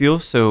 you feel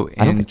so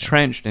I don't think so.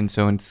 entrenched and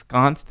so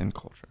ensconced in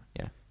culture.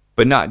 Yeah.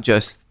 But not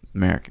just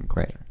American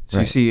culture. Right, So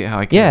you right. see how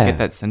I can Yeah. get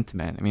that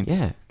sentiment. I mean,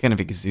 Yeah. kind of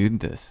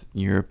exude this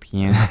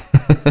European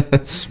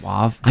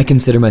suave. I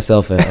consider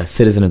myself a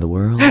citizen of the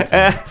world.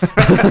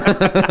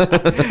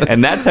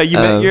 And that's how you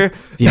met your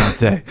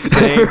fiance.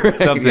 Saying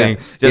something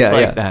just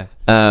like that.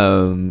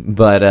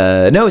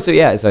 But no, so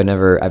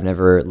I've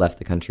never left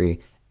the country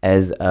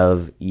as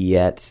of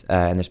yet,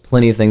 and there's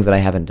plenty of things that I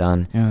haven't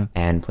done,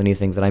 and plenty of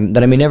things that I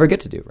may never get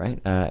to do, right?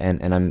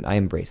 And I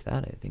embrace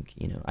that. I think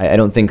I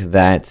don't think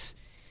that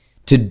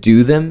to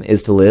do them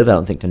is to live. I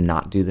don't think to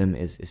not do them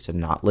is to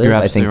not live. You're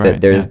I think absolutely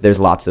that right, there's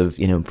lots of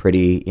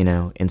pretty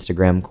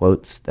Instagram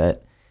quotes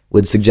that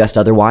would suggest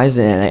otherwise,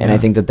 and I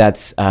think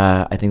that's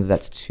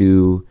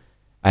too.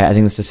 I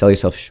think it's to sell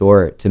yourself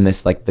short, to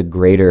miss like the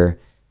greater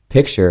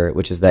picture,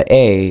 which is that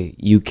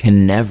you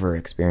can never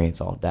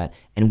experience all of that,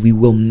 and we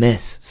will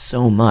miss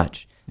so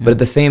much. But at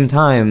the same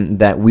time,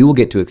 that we will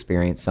get to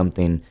experience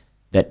something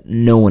that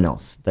no one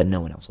else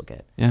will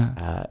get.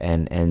 Yeah.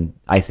 And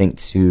I think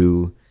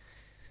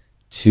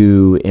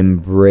to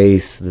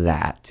embrace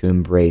that, to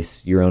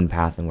embrace your own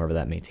path and wherever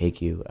that may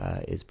take you,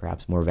 is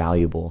perhaps more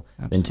valuable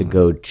than to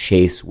go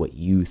chase what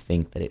you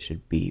think that it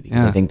should be.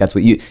 Because I think that's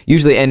what you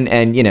usually, and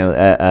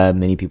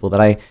many people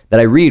that I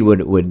read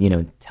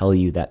would tell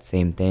you that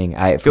same thing.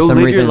 For Go some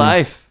live reason, your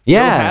life.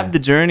 Yeah. Go have the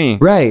journey.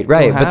 Right. Go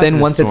But have then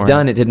the once it's story.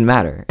 done, it didn't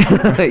matter.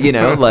 It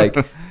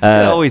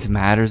always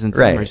matters in some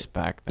right.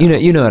 respect.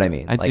 You know what I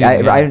mean. I like do,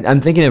 yeah.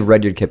 I'm thinking of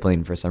Rudyard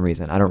Kipling for some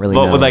reason. I don't really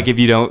Well, know. like if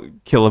you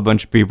don't kill a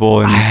bunch of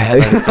people and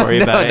write a story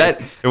No, about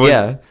that- it was,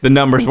 yeah. the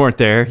numbers weren't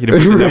there. You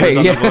didn't put the numbers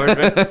on the board.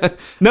 Right?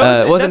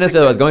 No, it wasn't that's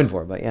necessarily what I was going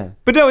for, but yeah.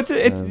 But no, it's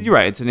you're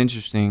right. It's an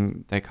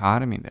interesting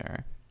dichotomy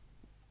there.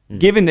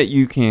 Given that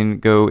you can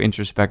go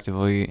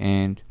introspectively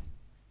and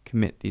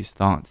commit these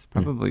thoughts,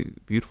 probably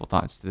beautiful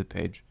thoughts, to the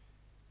page,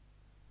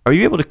 are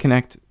you able to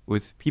connect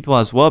with people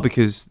as well?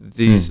 Because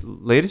these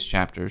latest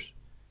chapters,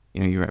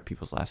 you're at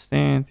People's Last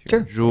Stand,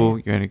 you're at Jewel,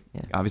 you're at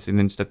obviously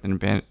then stepped into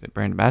brand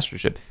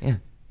ambassadorship. Yeah.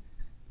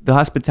 The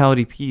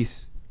hospitality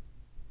piece,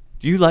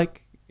 do you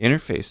like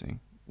interfacing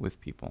with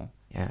people?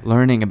 Yeah.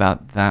 Learning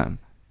about them?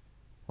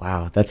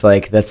 Wow, that's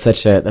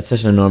such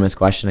an enormous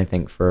question, I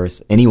think, for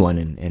anyone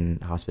in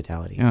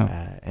hospitality.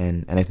 Yeah.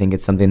 And I think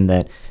it's something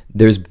that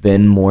there's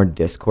been more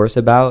discourse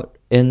about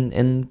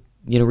in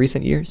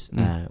recent years,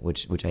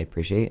 which I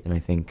appreciate, and I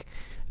think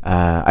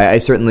I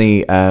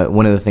certainly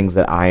one of the things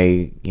that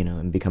I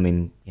am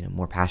becoming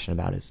more passionate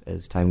about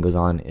as time goes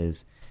on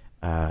is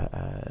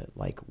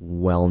like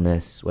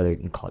wellness, whether you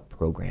can call it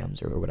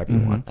programs or whatever you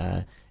want.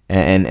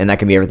 And that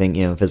can be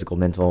everything, physical,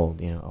 mental,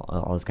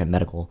 all this kind of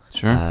medical,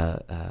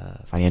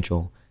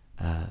 financial,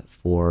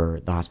 for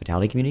the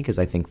hospitality community. Because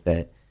I think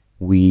that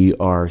we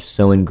are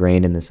so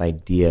ingrained in this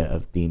idea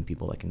of being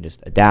people that can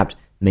just adapt,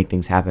 make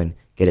things happen,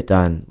 get it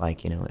done,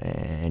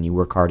 and you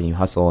work hard and you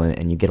hustle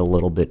and you get a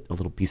little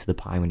piece of the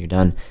pie when you're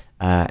done.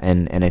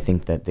 And I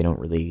think that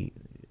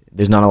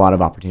there's not a lot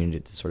of opportunity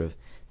to sort of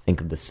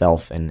think of the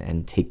self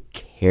and take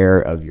care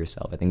of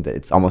yourself. I think that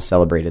it's almost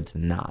celebrated to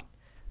not.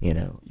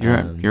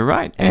 You're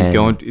right. And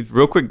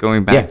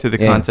going back to the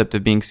concept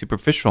of being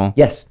superficial.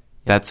 Yes.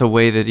 That's a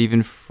way that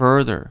even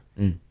further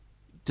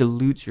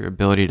dilutes your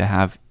ability to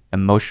have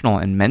emotional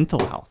and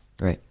mental health.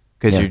 Right.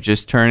 Because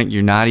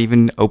you're not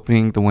even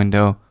opening the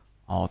window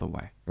all the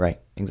way. Right.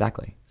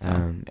 Exactly.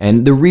 So.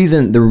 And the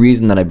reason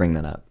that I bring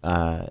that up,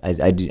 I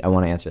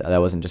want to answer that.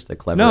 That wasn't just a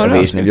clever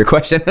evasion of your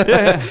question.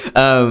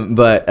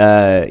 But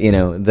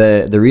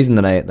the reason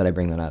that I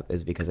bring that up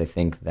is because I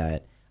think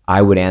that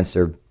I would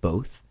answer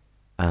both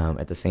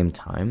at the same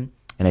time.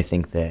 And I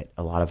think that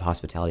a lot of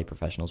hospitality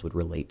professionals would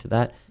relate to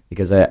that,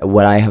 because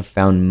what I have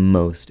found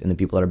most in the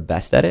people that are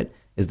best at it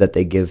is that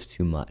they give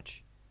too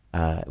much,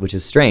 which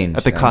is strange.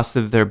 At the cost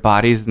of their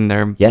bodies and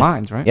their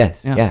minds, right?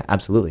 Yes, yeah,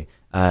 absolutely.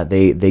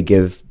 They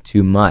give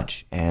too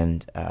much,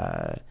 and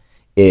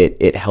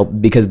it helps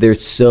because they're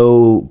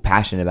so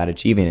passionate about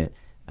achieving it.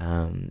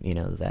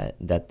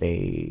 That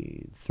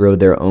they throw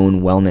their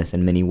own wellness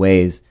in many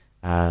ways,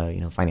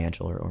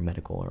 financial or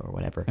medical or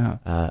whatever,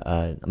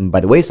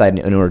 by the wayside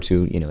in order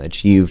to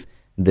achieve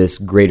this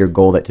greater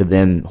goal that to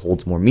them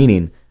holds more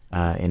meaning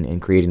in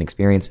creating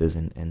experiences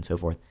and so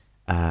forth.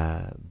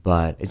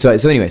 But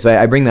so anyway,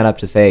 I bring that up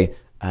to say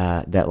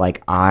that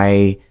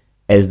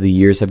as the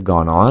years have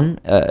gone on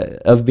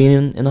of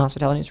being in the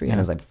hospitality industry, and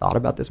as I've thought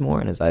about this more,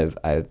 and as I've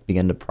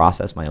begun to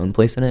process my own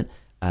place in it,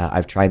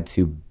 I've tried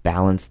to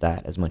balance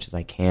that as much as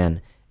I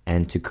can,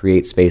 and to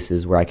create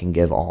spaces where I can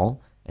give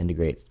all, and to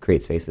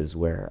create spaces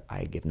where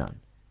I give none.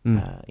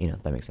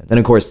 If that makes sense. And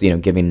of course,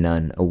 giving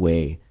none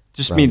away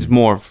just means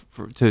more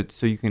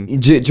so you can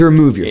to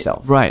remove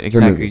yourself. Right,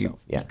 exactly. To remove yourself,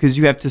 because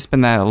you have to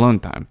spend that alone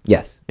time.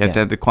 Yes, you have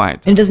to have the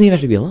quiet time. And it doesn't even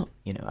have to be alone.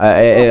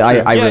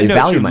 I really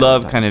value my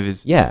love time. Kind of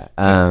is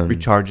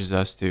recharges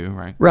us too,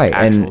 right? Right,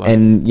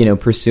 and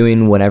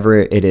pursuing whatever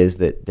it is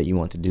that you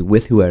want to do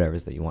with whoever it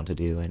is that you want to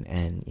do,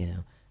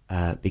 and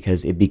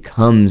because it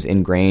becomes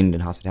ingrained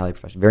in hospitality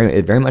profession,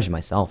 very much in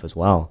myself as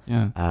well.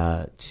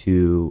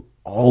 To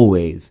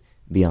always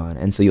be on,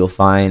 and so you'll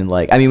find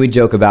we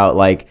joke about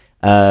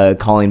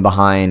calling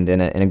behind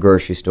in a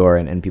grocery store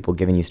and people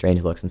giving you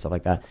strange looks and stuff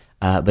like that.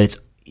 But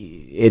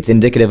it's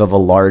indicative of a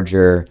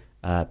larger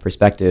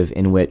perspective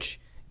in which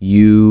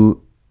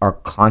you are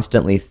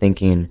constantly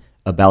thinking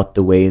about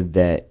the way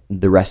that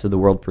the rest of the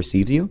world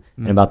perceives you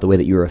and about the way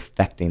that you're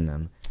affecting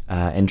them,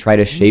 and try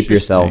to shape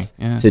yourself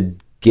to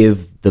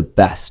give the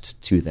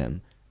best to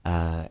them.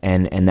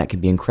 And that can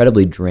be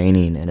incredibly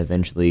draining, and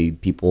eventually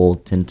people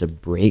tend to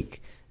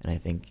break. And I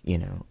think,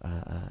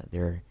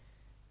 there are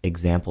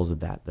examples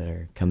of that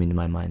are coming to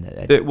my mind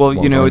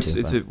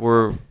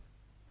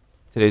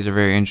today's a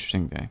very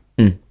interesting day.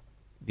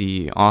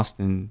 The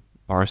Austin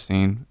bar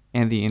scene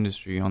and the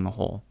industry on the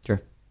whole.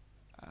 Sure.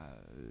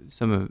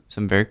 Some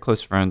very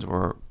close friends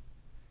were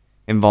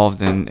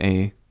involved in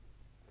a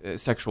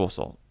sexual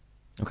assault.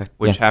 Okay.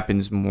 Which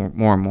happens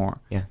more and more.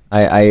 Yeah.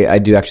 I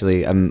do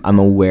actually. I'm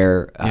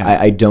aware.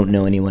 Yeah. I don't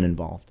know anyone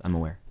involved. I'm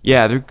aware.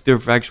 Yeah, they're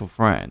actual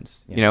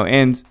friends. Yeah.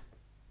 And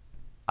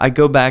I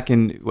go back,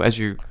 and as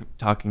you're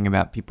talking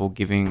about people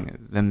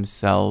giving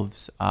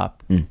themselves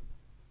up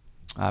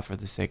for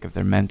the sake of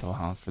their mental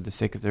health, for the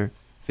sake of their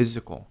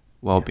physical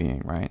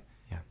well-being, right?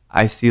 Yeah.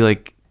 I see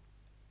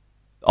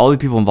all the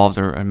people involved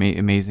are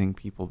amazing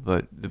people,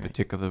 but the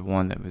particular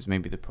one that was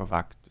maybe the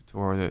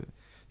provocateur, the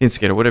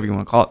instigator, whatever you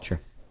want to call it.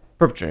 Sure.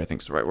 Perpetrator, I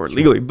think is the right word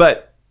legally,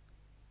 but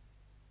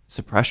it's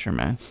a pressure,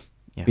 man.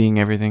 Yeah. Being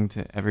everything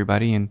to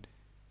everybody. And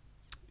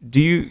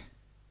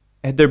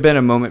had there been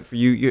a moment for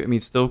you,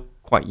 still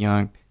quite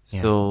young,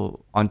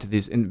 still onto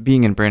this, and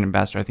being a brand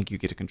ambassador, I think you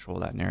get to control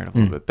that narrative a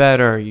little bit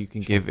better. You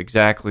can give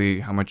exactly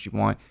how much you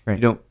want. Right.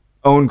 You don't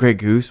own Grey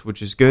Goose,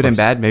 which is good and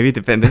bad, maybe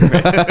depending.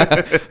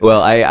 Right?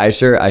 Well, I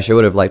sure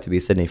would have liked to be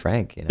Sidney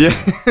Frank. Closing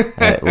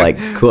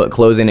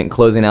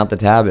out the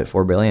tab at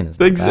 $4 billion is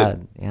not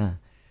bad. Yeah.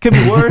 Could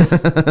be worse.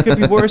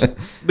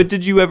 But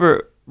did you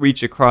ever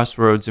reach a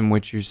crossroads in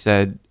which you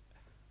said,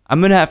 I'm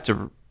going to have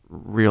to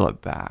reel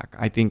it back.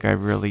 I think I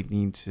really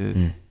need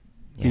to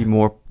be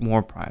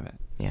more private.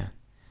 Yeah.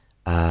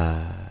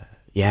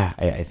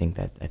 I think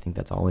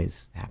that's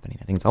always happening.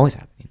 I think it's always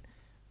happening.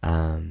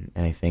 And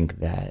I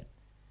think that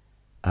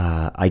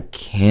I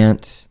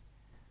can't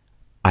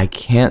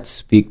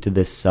speak to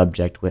this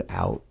subject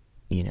without,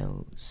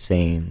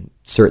 saying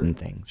certain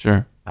things.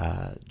 Sure.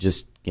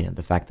 Just,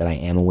 the fact that I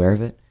am aware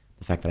of it,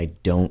 the fact that I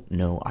don't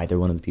know either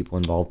one of the people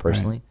involved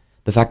personally, right.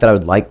 The fact that I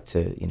would like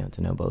to,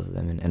 to know both of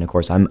them. And of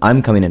course,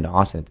 I'm coming into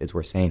Austin. It's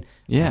worth saying.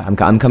 Yeah.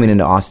 I'm coming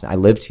into Austin. I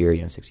lived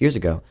here, 6 years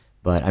ago,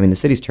 But I mean, the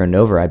city's turned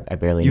over. I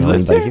barely You know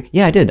lived anybody there? here.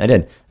 Yeah, I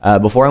did.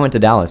 Before I went to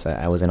Dallas,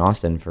 I was in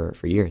Austin for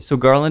years. So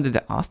Garland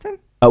to Austin?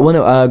 Well,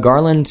 no,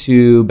 Garland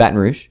to Baton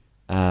Rouge.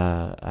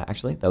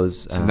 Actually, that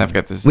was. So I've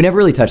got this we never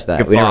really touched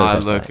that. We never really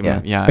guffaw touched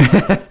look. that. Yeah.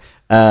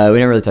 We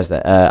never really touched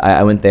that.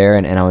 I went there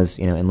and I was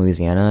in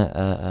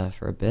Louisiana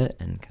for a bit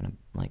and kind of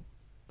like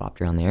bopped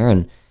around there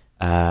and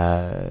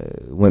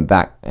went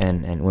back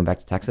and went back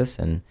to Texas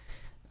and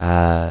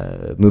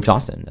moved to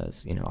Austin. That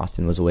was,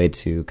 Austin was a way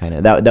to kind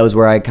of that was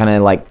where I kind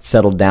of like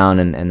settled down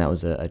and that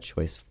was a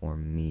choice for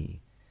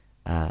me.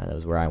 That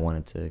was where I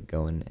wanted to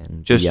go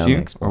and Just be young you,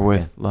 and explore. or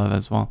with love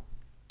as well?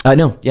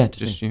 No, yeah,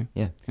 Just me.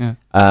 you. Yeah.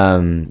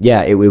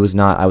 Yeah. It was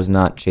not. I was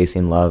not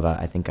chasing love.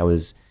 I think I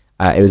was.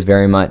 It was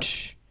very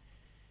much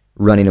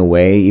running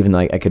away. Even though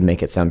I could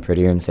make it sound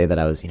prettier and say that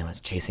I was, I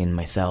was chasing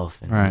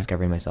myself and Right.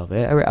 discovering myself.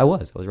 I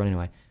was running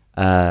away.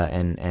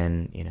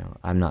 And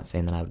I'm not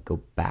saying that I would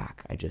go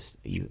back. I just,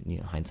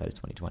 hindsight is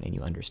 20/20, and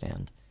you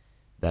understand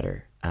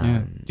better. Yeah.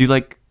 Do you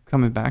like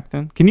coming back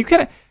then? Can you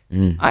kind of?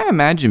 I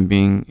imagine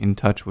being in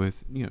touch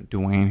with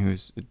Dwayne,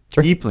 who's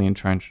Sure. deeply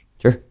entrenched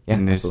Sure. Yeah.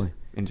 in this Absolutely.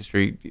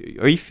 industry.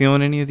 Are you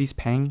feeling any of these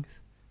pangs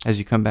as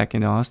you come back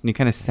into Austin? You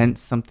kind of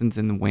sense something's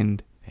in the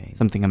wind, Pangs.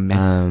 something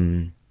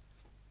amiss.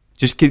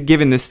 Just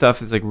given this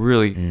stuff is like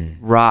really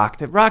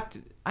rocked. It rocked.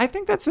 I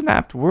think that's an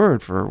apt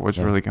word for what's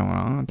Yeah. really going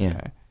on Yeah.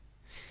 today.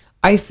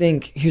 I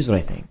think here's what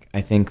I think. I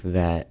think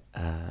that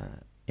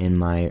in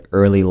my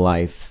early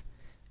life,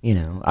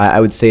 I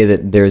would say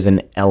that there's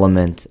an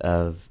element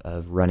of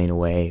running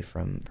away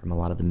from a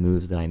lot of the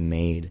moves that I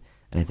made,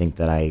 and I think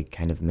that I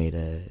kind of made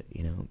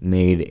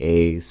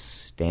a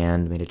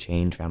stand, made a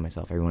change, found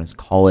myself, everyone wants to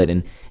call it,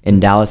 in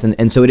Dallas,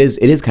 and so it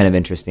is kind of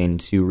interesting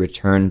to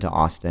return to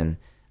Austin,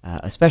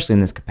 especially in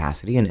this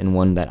capacity, and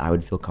one that I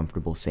would feel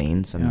comfortable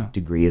saying some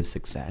degree of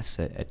success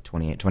at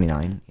 28,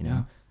 29,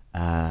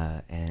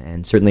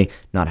 and certainly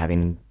not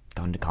having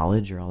gone to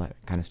college or all that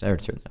kind of stuff. Or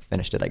certainly not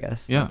finished it, I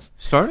guess. Yeah.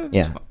 Started?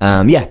 Yeah.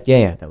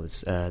 That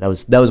was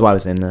why I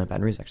was in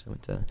Baton Rouge. Actually,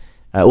 went to.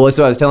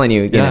 So I was telling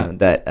you,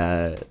 that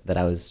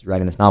I was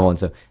writing this novel, and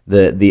so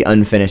the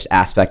unfinished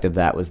aspect of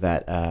that was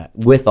that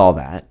with all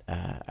that,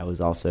 I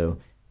was also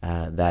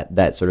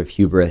that sort of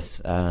hubris,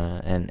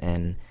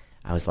 and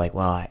I was like,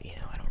 well, I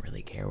don't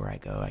really care where I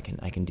go.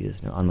 I can do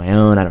this on my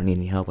own. I don't need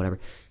any help, whatever.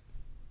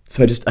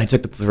 So I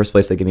took the first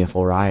place that gave me a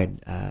full ride,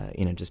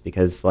 just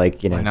because,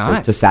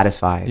 to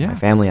satisfy my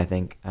family, I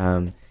think,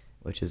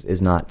 which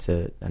is not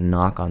to a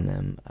knock on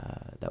them.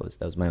 That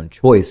was my own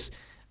choice,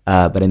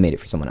 but I made it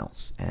for someone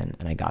else, and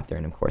I got there,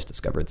 and of course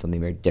discovered something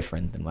very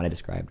different than what I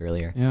described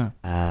earlier. Yeah.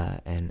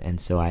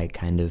 And so I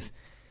kind of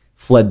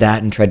fled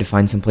that and tried to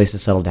find some place to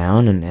settle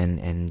down,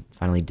 and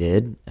finally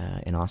did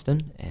in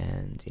Austin,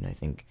 and I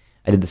think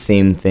I did the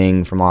same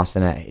thing from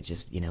Austin. I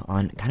just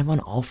on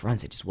all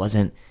fronts, it just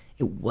wasn't.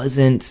 It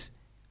wasn't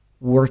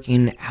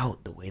working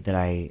out the way that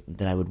I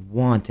would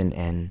want,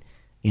 and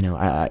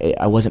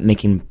I wasn't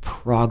making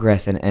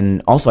progress,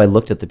 and also I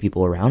looked at the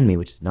people around me,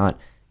 which is not,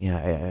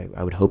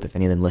 I would hope if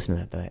any of them listen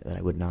to that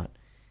I would not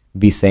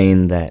be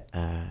saying that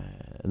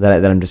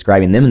that I'm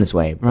describing them in this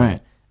way, but,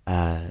 Right.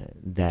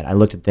 that I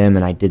looked at them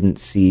and I didn't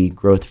see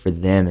growth for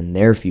them and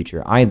their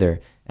future either,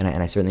 and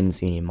I certainly didn't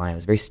see any in mine. I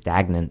was very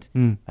stagnant.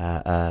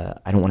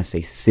 I don't want to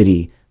say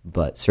city,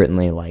 but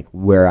certainly like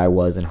where I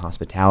was in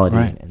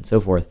hospitality and so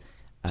forth.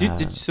 Do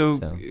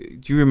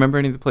you remember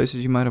any of the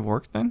places you might have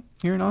worked then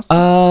here in Austin?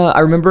 I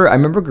remember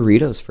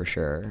Garridos for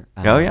sure.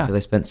 Oh yeah, because I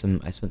spent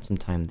some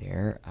time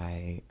there.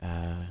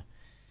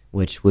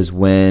 Which was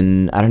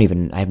when I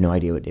have no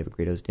idea what David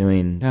Garrido's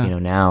doing.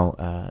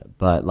 Now,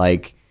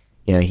 but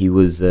he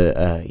was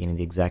the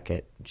exec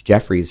at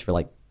Jeffries for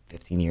like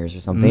 15 years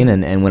or something,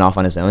 and went off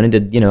on his own and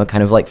did a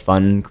kind of like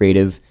fun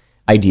creative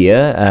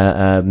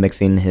idea,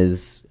 mixing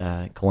his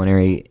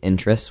culinary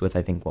interests with,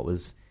 I think, what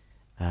was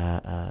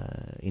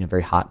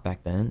very hot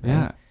back then.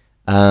 Yeah.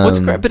 Right? What's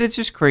great, but it's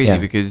just crazy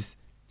because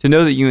to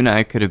know that you and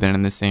I could have been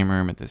in the same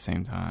room at the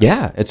same time.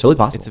 Yeah, it's totally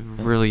possible.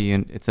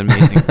 It's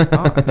amazing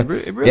thought.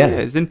 It really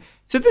is. And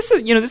so this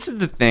is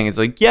the thing. It's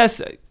like,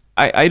 yes,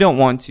 I don't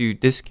want to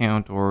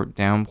discount or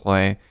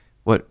downplay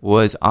what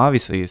was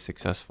obviously a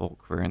successful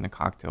career in the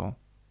cocktail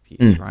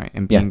piece, right?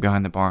 And being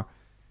behind the bar.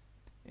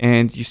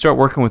 And you start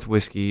working with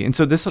whiskey. And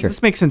so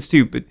this makes sense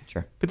too. But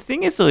the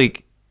thing is,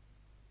 like,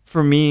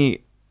 for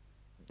me,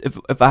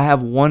 if I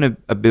have one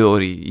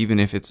ability, even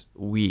if it's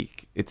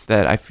weak, it's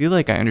that I feel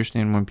like I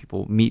understand when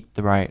people meet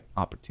the right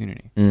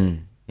opportunity.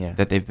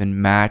 That they've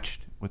been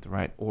matched with the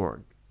right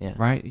org. Yeah.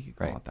 Right? You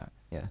could call it that.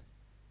 Yeah.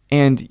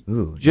 And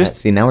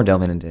see, now we're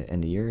delving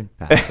into your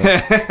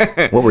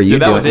past. What were you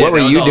doing? What were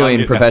you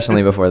doing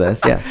professionally before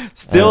this? Yeah.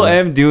 Still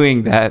am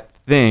doing that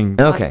thing.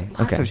 Okay.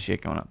 Lots of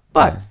shit going on.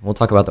 But we'll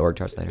talk about the org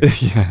charts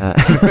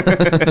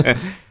later.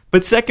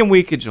 But second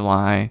week of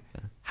July,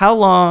 how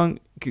long?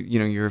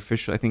 You're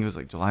officially, I think it was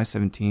like July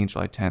 17th,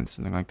 July 10th,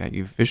 something like that.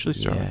 You officially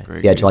started with Grey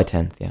Goose. Yeah, July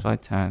 10th. Yeah. July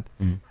 10th.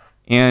 Mm-hmm.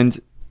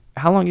 And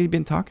how long have you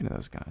been talking to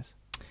those guys?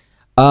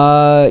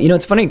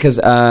 It's funny because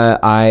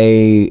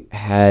I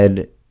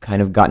had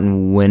kind of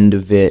gotten wind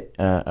of it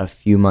a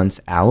few months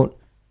out,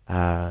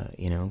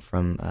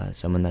 from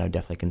someone that I would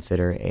definitely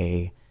consider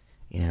a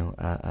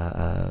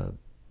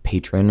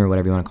patron or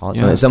whatever you want to call it.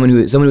 So someone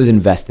who's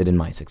invested in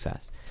my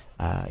success,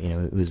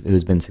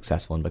 who's been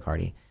successful in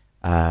Bacardi,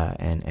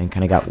 and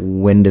kind of got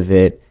wind of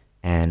it,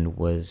 and it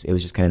was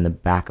just kind of in the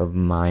back of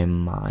my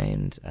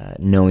mind,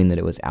 knowing that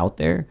it was out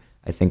there.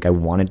 I think I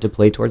wanted to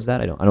play towards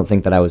that. I don't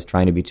think that I was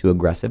trying to be too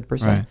aggressive per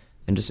se, Right.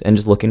 and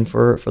just looking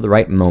for the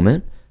right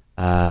moment.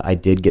 I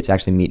did get to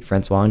actually meet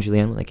Francois and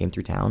Julianne when they came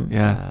through town.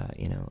 Yeah.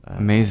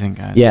 Amazing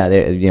guys. Yeah,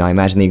 I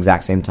imagine the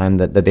exact same time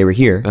that they were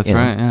here. That's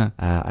right. Yeah.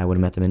 I would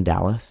have met them in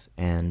Dallas,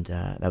 and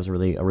that was a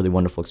really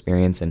wonderful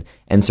experience,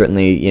 and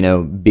certainly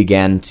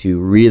began to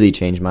really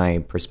change my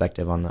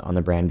perspective on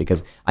the brand,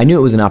 because I knew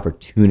it was an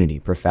opportunity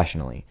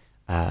professionally,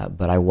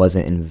 but I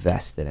wasn't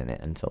invested in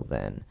it until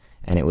then,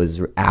 and it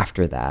was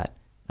after that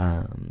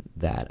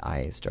that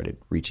I started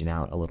reaching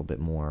out a little bit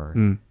more.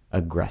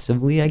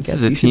 Aggressively, I guess. This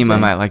is a you should team I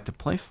say. might like to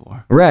play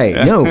for. Right?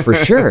 No, for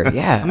sure.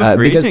 Yeah, I'm a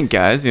free because agent,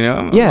 guys.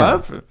 I'm yeah,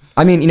 up for-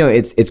 I mean,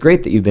 it's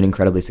great that you've been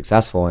incredibly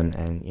successful,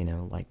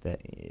 and like that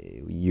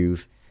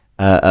you've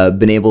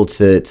been able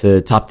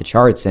to top the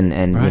charts and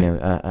Right.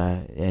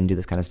 and do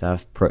this kind of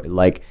stuff.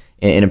 Like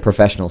in a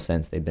professional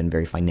sense, they've been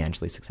very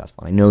financially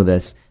successful. I know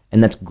this,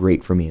 and that's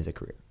great for me as a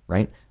career,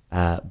 right?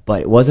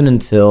 But it wasn't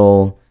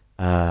until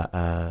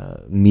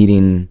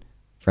meeting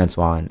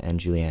Francois and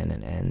Julianne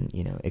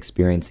and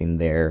experiencing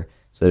their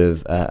sort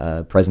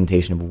of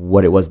presentation of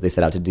what it was they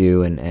set out to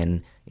do,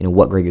 and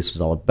what Grey Goose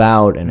was all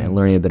about, and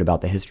learning a bit about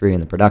the history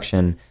and the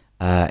production,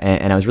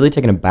 and I was really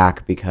taken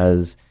aback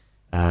because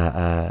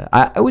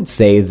I would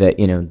say that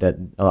that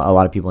a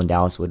lot of people in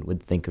Dallas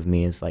would think of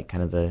me as like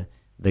kind of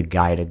the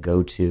guy to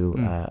go to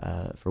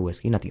for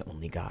whiskey. Not the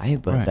only guy,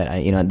 but Right. that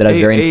I was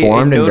very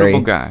informed a and very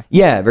notable guy.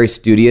 yeah, very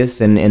studious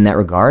in that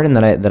regard, and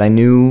that I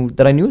knew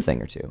a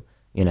thing or two.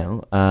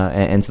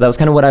 And so that was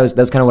kind of what I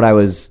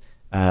was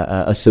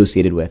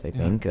associated with. I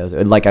think,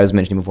 like I was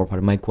mentioning before, part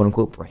of my quote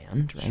unquote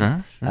brand,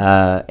 right?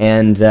 Sure.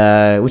 And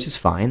which is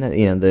fine.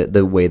 That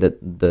the way that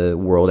the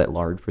world at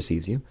large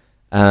perceives you.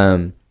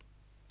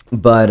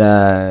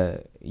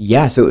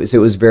 Yeah, so it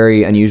was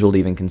very unusual to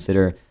even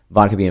consider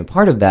vodka being a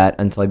part of that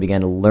until I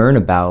began to learn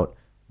about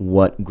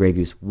what Grey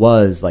Goose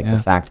was. Like the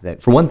fact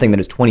that, for one thing, that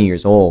it's 20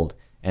 years old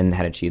and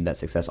had achieved that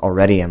success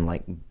already. I'm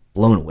like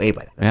blown away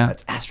by that. Yeah.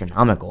 That's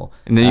astronomical.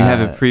 And then you have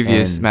a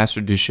previous and-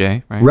 Master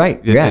Duché, right?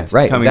 Right, yeah, That's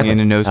right, coming exactly. in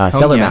and knows Cellar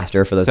cognac.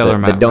 Master, for those Cellar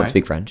that don't right?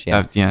 speak French,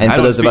 yeah. Yeah, And I for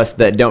don't those of speak- us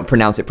that don't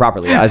pronounce it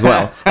properly as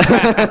well.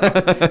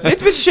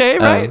 It's Duché,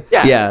 right?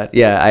 Yeah.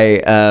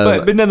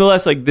 But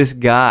nonetheless, like this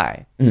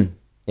guy,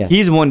 yeah.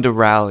 he's one to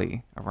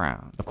rally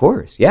around. Of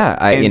course, yeah.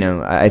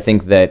 I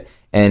think that,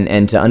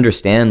 and to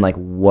understand like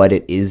what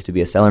it is to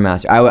be a cellar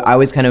master, I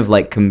always kind of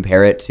like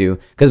compare it to,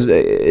 because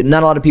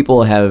not a lot of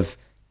people have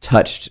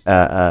touched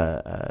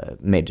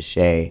Made de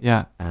Chez,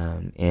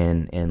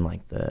 in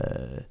like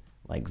the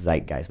like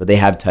zeitgeist, but they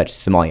have touched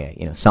Sommelier,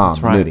 Somm,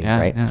 the right, movie, yeah,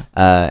 right? yeah.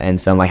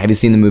 And so I'm like, have you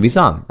seen the movie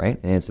Somm, right?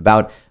 And it's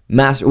about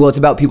it's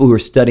about people who are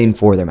studying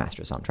for their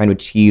Master of Somm, trying to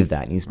achieve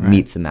that, and you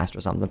meet some Master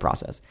of Somm in the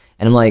process.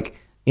 And I'm like,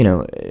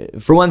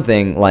 for one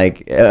thing,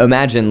 like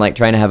imagine like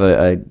trying to have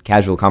a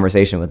casual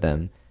conversation with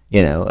them.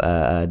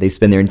 They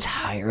spend their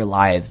entire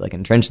lives like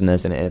entrenched in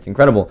this, and it's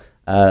incredible.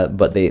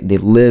 But they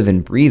live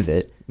and breathe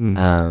it,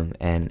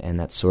 and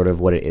that's sort of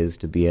what it is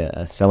to be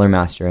a cellar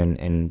master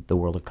in the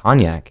world of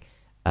cognac.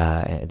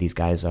 These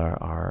guys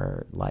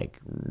are like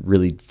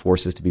really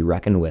forces to be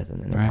reckoned with,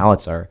 and their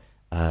palates are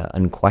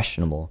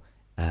unquestionable.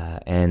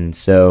 And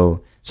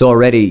so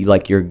already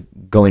like you're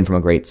going from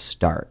a great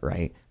start,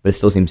 right? But it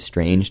still seems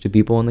strange to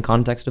people in the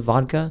context of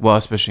vodka. Well,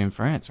 especially in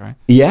France, right?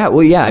 Yeah,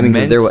 well, yeah. I mean,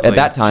 because there at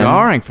that time,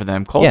 jarring for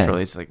them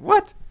culturally. It's like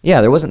what? Yeah,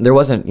 there wasn't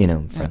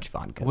French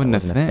vodka. Wasn't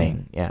That a wasn't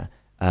thing. Yeah.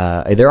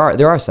 There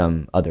are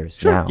some others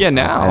now. Yeah,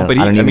 now, I don't but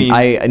even, I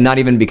mean- not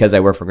even because I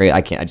work for Great. I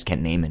just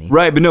can't name any.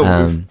 Right, but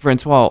no,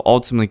 Francois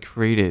ultimately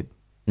created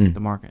the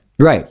market.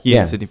 Right. He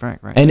yeah. and Sidney Frank,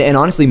 right? And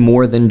honestly,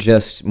 more than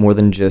just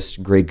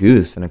Grey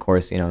Goose. And of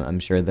course, I'm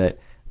sure that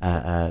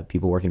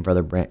people working for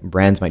other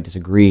brands might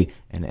disagree.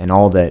 And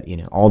all that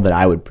all that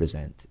I would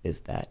present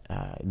is that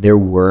there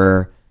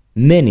were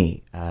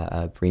many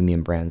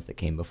premium brands that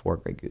came before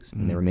Grey Goose,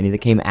 and there were many that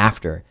came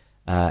after,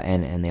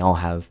 and they all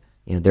have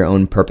their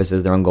own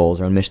purposes, their own goals,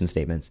 their own mission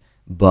statements.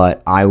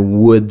 But I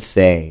would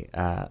say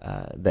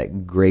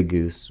that Grey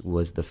Goose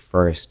was the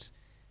first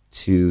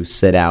to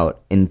set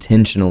out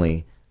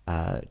intentionally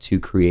to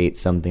create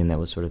something that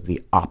was sort of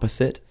the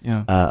opposite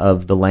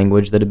of the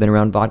language that had been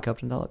around vodka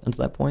up until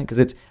that point. Because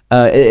it's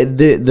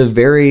the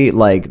very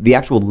like the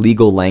actual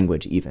legal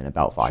language even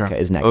about vodka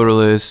is negative.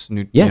 Odorless.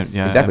 Yes,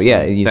 exactly.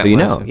 Yeah,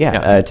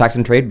 Scentless. Tax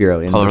and Trade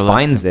Bureau Colorless,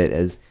 defines it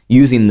as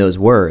using those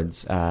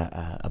words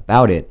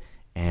about it,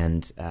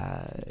 and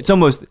It's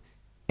almost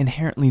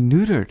inherently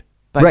neutered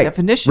by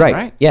definition,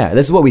 right? Yeah,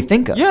 this is what we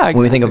think of Yeah,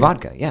 when we think of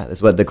exactly. vodka. Yeah, this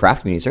is what the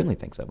craft community certainly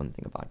thinks of when they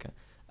think of vodka.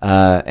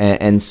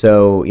 And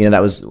so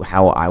that was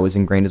how I was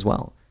ingrained as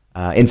well.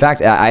 In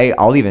fact,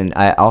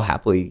 I'll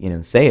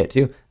happily say it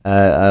too.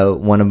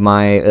 one of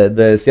my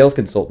the sales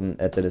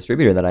consultant at the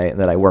distributor that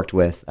I worked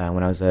with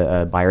when I was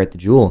a buyer at the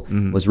Jewel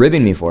was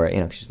ribbing me for it.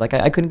 You know, she's like,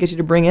 I couldn't get you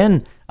to bring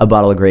in a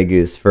bottle of Grey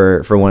Goose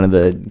for one of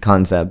the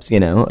concepts. You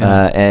know,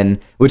 and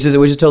which is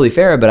totally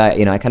fair. But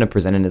I kind of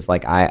presented as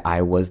like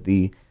I was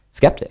the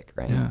skeptic,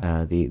 right?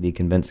 Yeah. The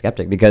convinced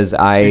skeptic, because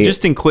You're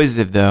just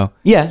inquisitive, though.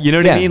 Yeah, you know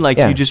what I mean. Like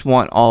yeah. you just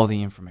want all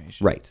the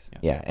information, right?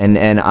 Yeah.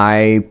 And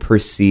I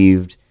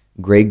perceived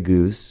Grey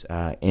Goose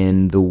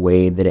in the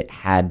way that it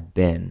had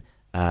been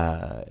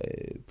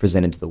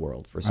presented to the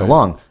world for so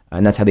long,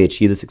 and that's how they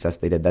achieved the success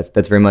they did.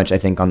 That's very much, I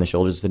think, on the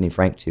shoulders of Sidney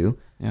Frank too,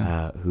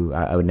 who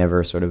I would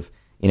never sort of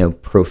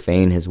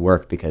profane his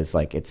work, because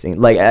like it's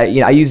like I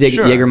use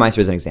Jägermeister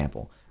as an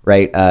example.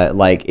 Right,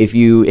 like if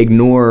you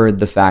ignore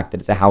the fact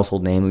that it's a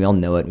household name, we all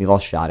know it, we've all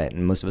shot it,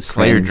 and most of us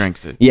Slayer cringe.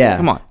 drinks it. Yeah,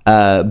 come on.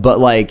 But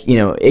like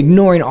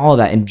ignoring all of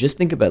that and just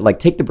think about, like,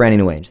 take the branding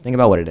away and just think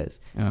about what it is.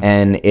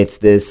 And it's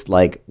this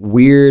like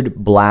weird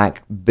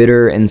black,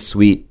 bitter and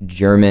sweet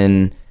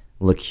German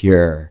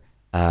liqueur.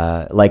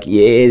 Like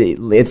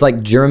it's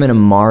like German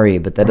Amari,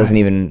 but that doesn't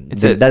even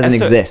doesn't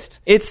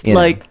exist. It's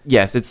like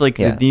it's like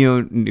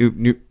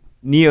the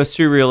neo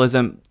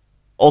surrealism.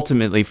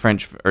 Ultimately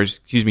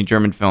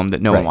German film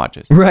that no one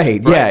watches.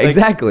 Right. Yeah, like,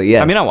 exactly.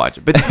 Yeah. I mean, I watch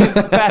it, but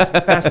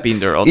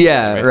Fassbinder.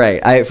 Yeah,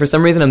 right. For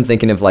some reason, I'm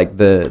thinking of like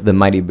the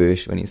Mighty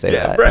Boosh when you say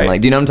that. Right. I'm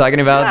like, do you know what I'm talking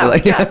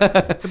about? Yeah,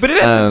 But it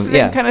is. It's the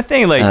same kind of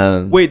thing.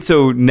 Like, wait,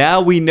 so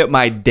now we know,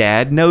 my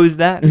dad knows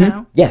that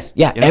now? Yes.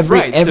 Yeah.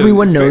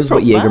 Everyone knows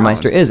what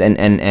Jägermeister is.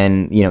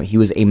 And he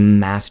was a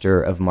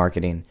master of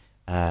marketing.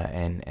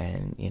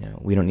 And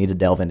we don't need to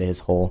delve into his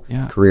whole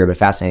career, but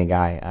fascinating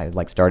guy. I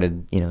like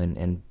started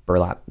in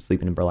burlap,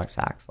 sleeping in burlap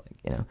sacks,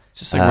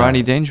 just like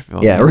Rodney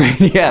Dangerfield. Yeah, right.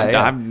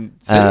 Yeah, I'm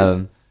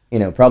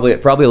serious. Probably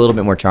a little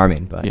bit more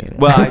charming, but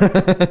well, I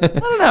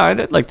don't know.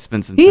 I'd like to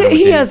spend some time.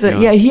 He has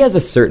a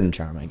certain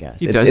charm, I guess.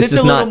 He does. It's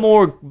a little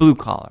more blue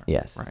collar.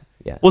 Yes, right.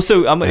 Yeah. Well,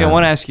 so I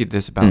want to ask you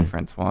this about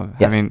Francois.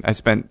 Yes. I mean, I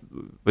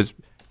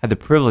had the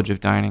privilege of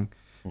dining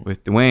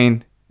with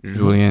Dwayne,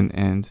 Julien,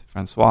 and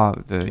Francois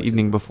the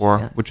evening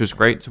before, which was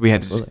great. So we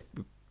had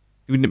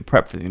we didn't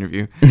prep for the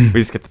interview. We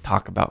just get to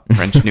talk about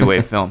French New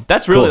Wave film.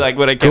 That's really like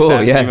what I kept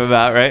asking him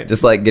about, right?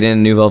 Just like get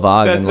in Nouvelle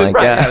Vague. That's and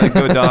like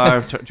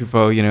Godard,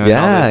 Truffaut, and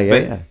all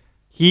this. But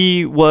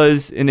he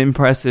was an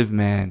impressive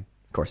man.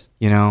 Of course.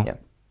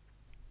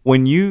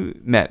 When you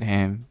met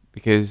him,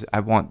 because I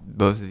want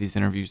both of these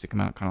interviews to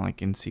come out kind of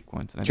like in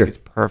sequence. And I think it's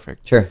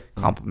perfect. Sure.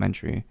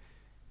 Complimentary.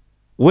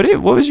 What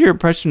was your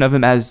impression of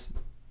him as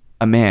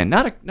a man?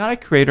 Not a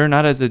creator,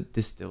 not as a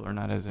distiller,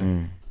 not as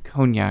a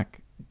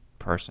cognac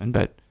person,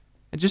 but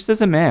just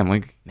as a man.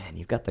 Like, man,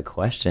 you've got the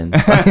question.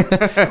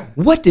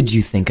 What did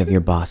you think of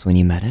your boss when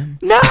you met him?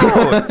 No,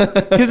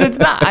 because it's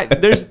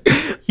not.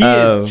 He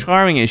is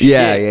charming as shit.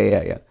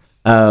 Yeah.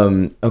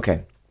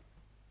 Okay,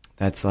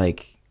 that's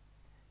like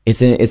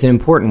it's an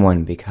important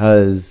one,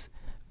 because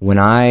when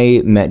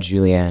I met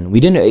Julien,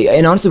 we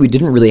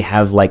didn't really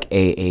have like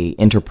a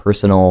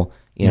interpersonal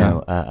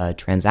a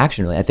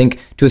transaction, really. I think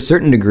to a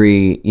certain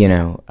degree,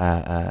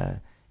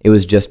 it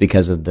was just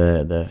because of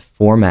the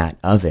format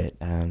of it.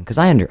 Because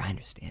I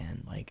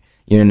understand, like,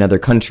 you're in another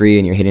country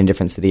and you're hitting a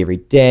different city every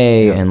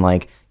day, and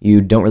like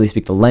you don't really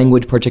speak the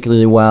language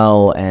particularly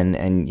well,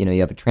 and you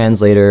have a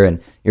translator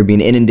and you're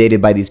being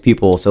inundated by these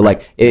people. So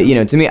like,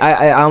 to me,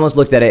 I almost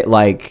looked at it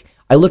like,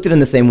 I looked at it in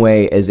the same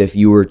way as if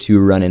you were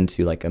to run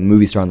into like a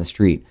movie star on the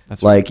street.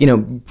 That's like,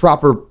 right.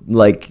 Proper,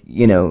 like,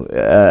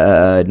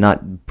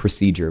 not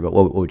procedure, but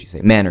what would you say?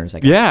 Manners,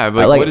 I guess. Yeah,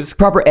 but like what is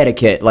proper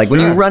etiquette? Like when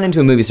you run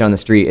into a movie star on the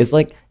street, it's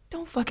like,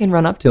 don't fucking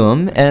run up to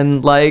him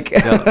and like,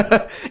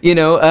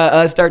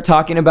 start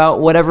talking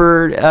about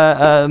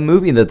whatever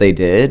movie that they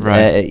did,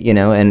 right.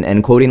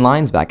 And quoting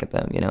lines back at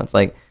them. It's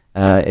like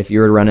if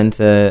you were to run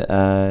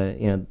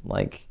into,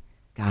 like,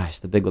 gosh,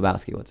 The Big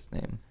Lebowski, what's his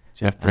name?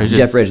 Jeff Bridges.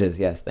 Jeff Bridges,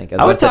 yes, thank you.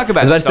 I would talk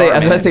about. I was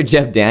about to say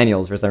Jeff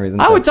Daniels for some reason.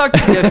 I would talk to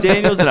Jeff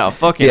Daniels in a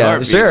fucking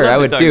heartbeat. Sure, I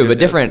would too, but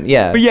different.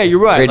 Yeah, but yeah, you're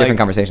right. Very different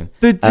conversation.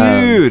 The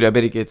dude, I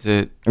bet he gets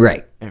it.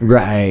 Right.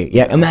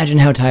 Yeah, imagine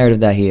how tired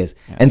of that he is.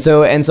 Yeah. And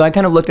so I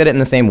kind of looked at it in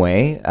the same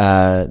way.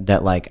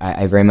 That like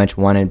I very much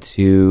wanted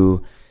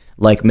to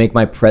like make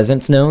my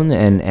presence known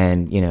and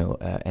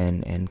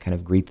kind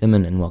of greet them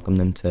and welcome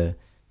them to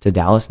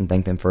Dallas and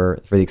thank them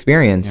for the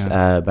experience.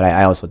 Yeah. But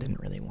I also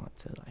didn't really want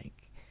to like.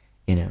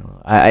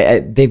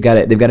 They've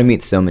got to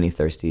meet so many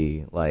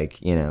thirsty, like,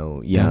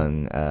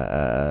 young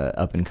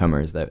up and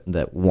comers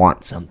that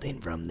want something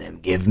from them.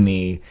 Give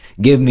me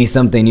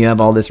something. You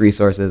have all this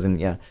resources,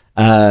 and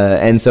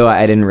and so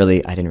I didn't really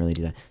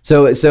do that.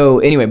 So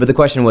anyway, but the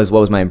question was, what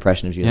was my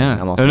impression of Julien?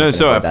 Yeah. I'm also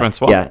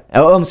Francois. Yeah.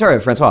 Oh, I'm sorry,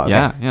 Francois. Okay.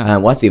 Yeah.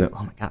 What's even?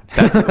 Oh my God.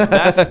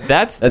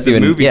 That's the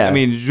even, movie. Yeah. I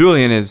mean,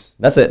 Julien is.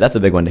 That's a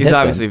big one to hit. He's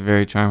obviously a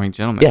very charming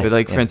gentleman, but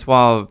like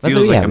Francois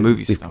feels like a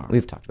movie star.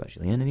 We've talked about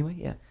Julien anyway.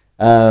 Yeah.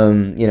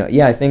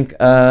 I think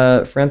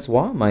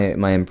Francois,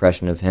 my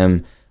impression of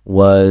him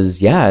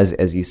was, yeah,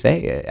 as you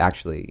say,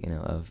 actually,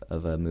 of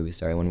a movie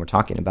star. When we're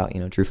talking about,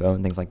 Truffaut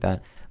and things like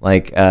that,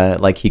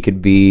 like he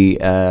could be,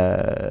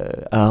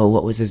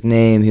 what was his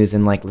name? He was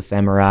in like Le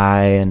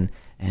Samurai and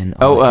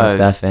all that kind of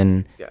stuff.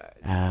 And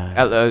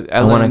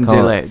Alain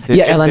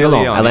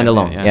Delon. Alain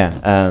Delon.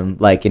 Yeah.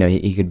 Like,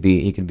 he could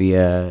be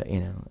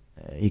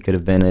he could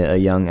have been a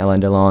young Alain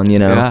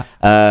Delon,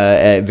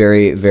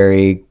 very,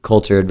 very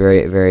cultured,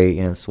 very,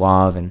 very,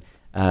 suave, and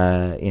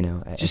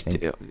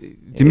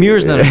demure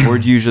is not a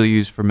word usually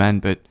used for men,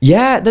 but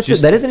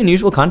that is an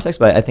unusual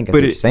context, but I think that's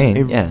what you're saying.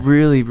 It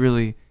really,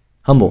 really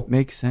humble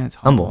makes sense.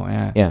 Humble,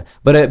 yeah.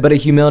 But a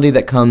humility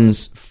that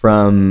comes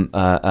from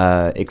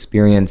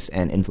experience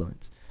and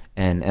influence.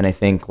 And I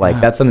think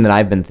that's something that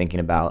I've been thinking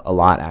about a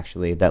lot,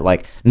 actually, that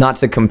like not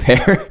to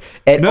compare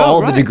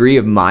the degree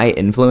of my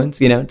influence,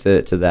 to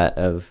that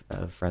of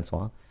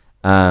Francois.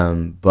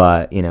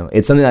 But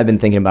it's something that I've been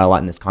thinking about a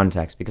lot in this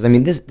context, because I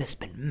mean, this has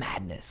been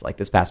madness like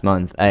this past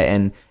month.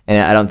 And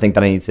I don't think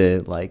that I need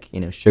to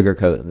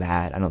sugarcoat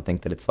that. I don't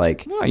think that it's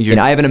like,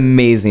 I have an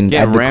amazing, I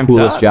had the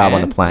coolest job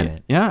on the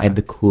planet. Yeah. I had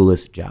the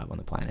coolest job on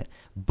the planet,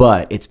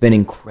 but it's been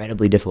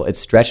incredibly difficult. It's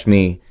stretched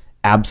me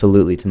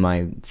absolutely to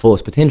my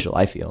fullest potential,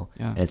 I feel.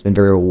 Yeah. And it's been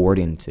very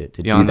rewarding to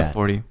do that. Beyond the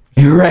 40.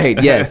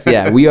 Right, yes,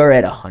 yeah. We are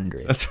at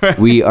 100. That's right.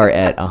 We are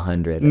at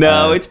 100.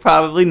 No, it's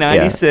probably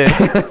 96.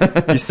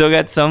 You still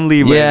got some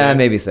leeway. Yeah, there.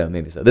 maybe so.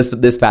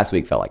 This past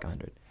week felt like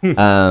 100.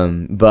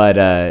 But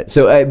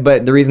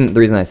the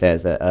reason I say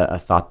is that a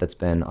thought that's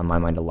been on my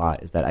mind a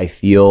lot is that I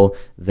feel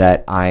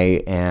that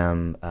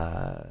I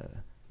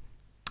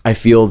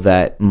feel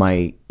that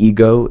my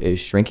ego is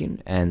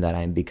shrinking, and that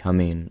I'm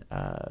becoming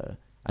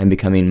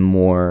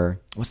more,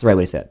 what's the right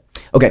way to say it?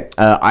 Okay,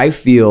 I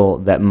feel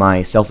that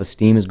my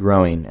self-esteem is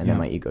growing, and that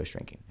my ego is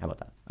shrinking. How about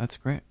that? That's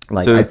great.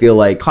 Like, so I feel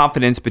like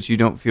confidence, but you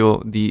don't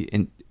feel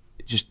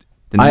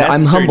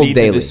I'm humbled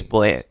daily. To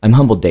display it. I'm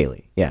humbled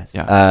daily, yes.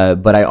 Yeah.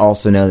 But I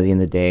also know at the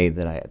end of the day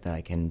that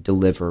I can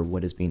deliver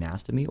what is being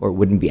asked of me, or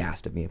wouldn't be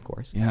asked of me, of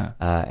course. Yeah.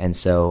 And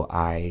so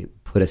I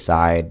put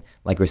aside,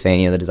 like we're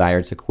saying, the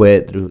desire to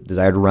quit, the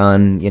desire to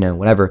run,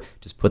 whatever.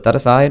 Just put that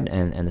aside,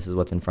 and this is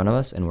what's in front of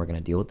us, and we're going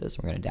to deal with this.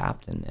 We're going to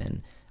adapt,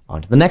 and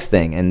on to the next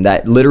thing. And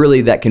that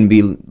can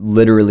be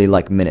literally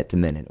like minute to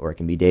minute, or it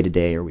can be day to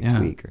day, or week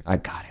to week. Or,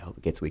 God, I hope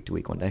it gets week to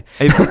week one day.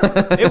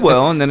 It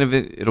will, and then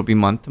it'll be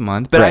month to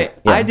month. But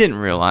I didn't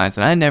realize,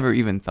 and I never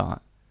even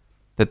thought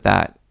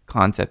that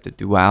concept of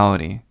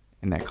duality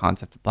and that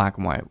concept of black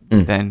and white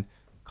would then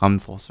come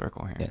full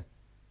circle here. Yeah.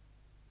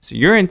 So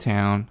you're in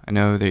town. I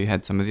know that you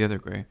had some of the other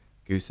Grey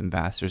Goose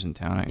ambassadors in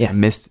town. Yes. I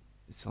missed.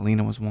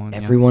 Selena was one.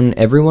 Everyone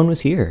was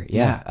here.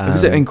 Yeah. It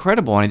was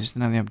incredible, and I just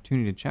didn't have the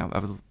opportunity to chat. I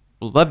would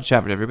love to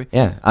chat with everybody.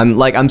 Yeah,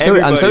 I'm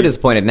so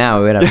disappointed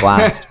now. We had a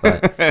blast,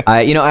 but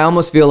I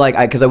almost feel like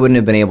because I wouldn't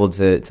have been able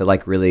to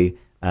like really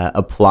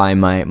apply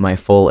my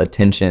full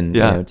attention,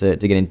 to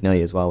getting to know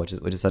you as well, which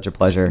is such a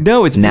pleasure.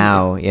 No, it's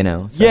now,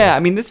 so. Yeah, I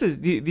mean, this is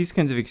these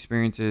kinds of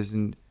experiences,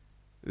 and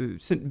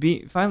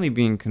finally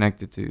being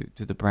connected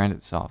to the brand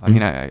itself. I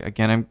mean, I'm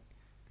going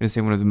to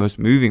say one of the most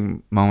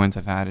moving moments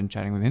I've had in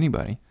chatting with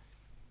anybody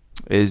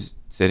is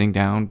sitting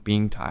down,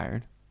 being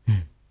tired,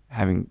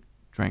 having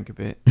drank a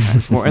bit,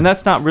 and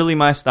that's not really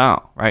my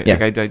style, right? Yeah.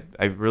 Like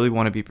I really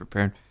want to be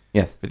prepared.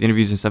 Yes. For the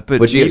interviews and stuff,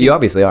 but which you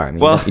obviously are. I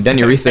mean, you've done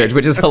your research,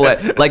 which is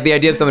hilarious. Like the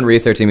idea of someone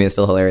researching me is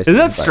still hilarious. Is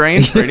that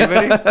strange for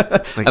anybody?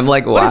 Like, I'm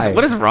like, why?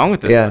 What is wrong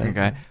with this fucking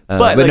guy?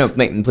 But no,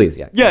 please,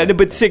 yeah. Yeah,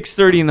 but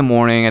 6:30 in the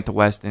morning at the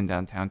West End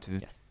downtown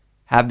to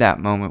have that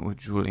moment with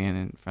Julian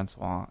and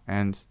Francois,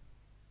 and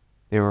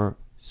they were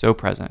so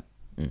present.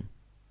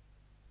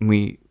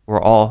 We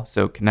were all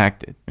so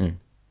connected, and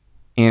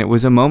it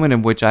was a moment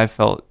in which I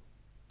felt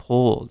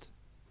pulled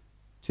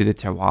to the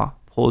terroir,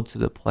 pulled to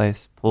the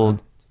place, pulled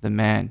to the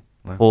man,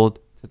 pulled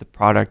to the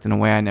product in a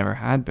way I never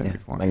had been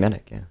before.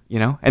 Magnetic,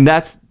 and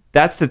that's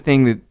the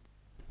thing that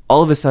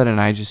all of a sudden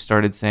I just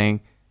started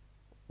saying,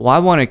 well, I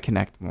want to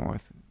connect more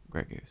with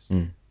Grey Goose.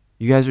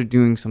 You guys are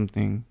doing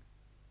something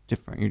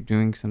different. You're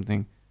doing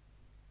something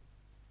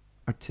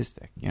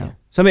artistic,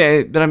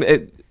 something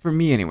that for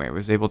me anyway,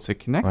 was able to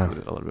connect with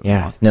it a little bit more.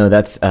 Yeah, no,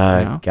 that's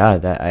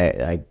God,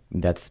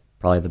 that's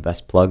probably the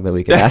best plug that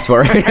we could ask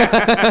for. I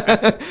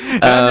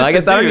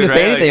guess I don't need to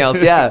say anything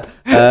else. Yeah.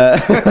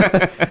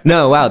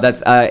 No, wow,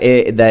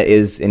 that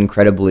is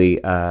incredibly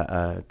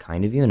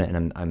kind of you,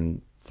 and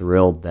I'm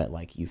thrilled that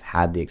like you've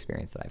had the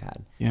experience that I've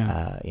had.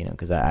 Yeah.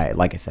 Because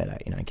like I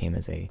said, I came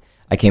as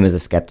a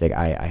skeptic.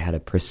 I had a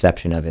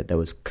perception of it that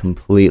was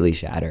completely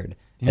shattered.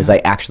 Yeah. As I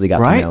actually got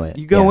to know it.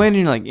 You go in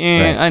and you're like,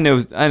 I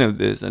know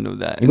this, I know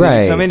that. And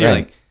then you come in and you're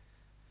like,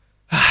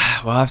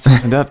 well, I've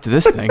softened up to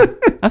this thing.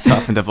 I've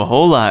softened up a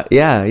whole lot.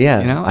 Yeah.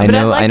 I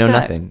know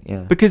nothing.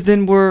 Yeah. Because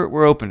then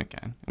we're open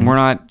again. And we're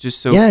not just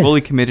so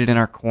fully committed in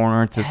our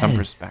corner to some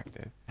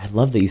perspective. I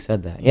love that you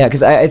said that. Yeah,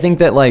 because I think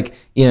that like,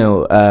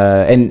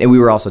 and we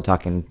were also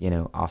talking,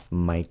 off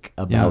mic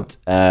about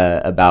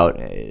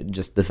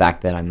just the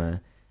fact that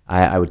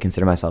I would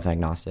consider myself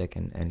agnostic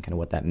and kind of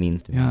what that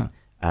means to me.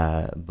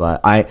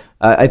 But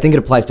I think it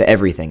applies to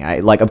everything.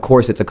 Of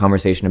course, it's a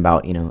conversation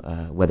about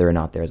whether or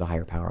not there's a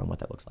higher power and what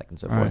that looks like and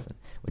so forth,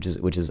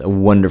 which is a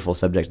wonderful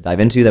subject to dive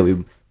into that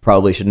we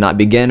probably should not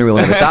begin or we'll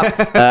never stop.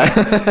 We're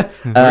gonna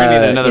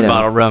need another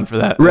bottle of rum for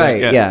that,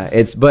 right? Yeah.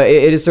 It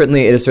is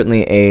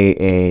certainly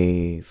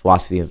a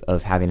philosophy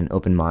of having an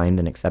open mind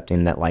and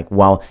accepting that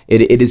while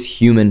it is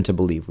human to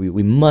believe,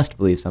 we must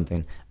believe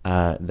something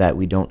that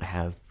we don't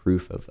have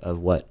proof of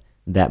what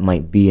that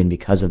might be, and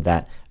because of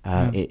that,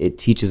 it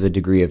teaches a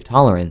degree of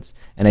tolerance.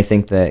 And I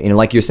think that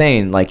like you're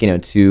saying,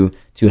 to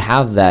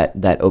have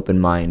that open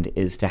mind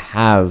is to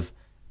have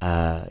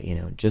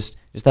just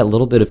that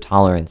little bit of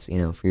tolerance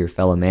for your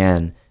fellow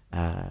man,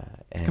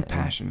 and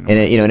compassion, and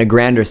in a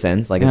grander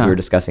sense, as we were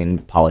discussing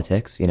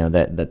politics,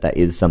 that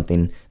is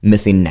something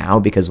missing now,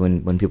 because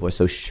when people are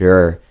so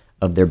sure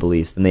of their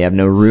beliefs, then they have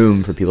no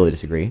room for people to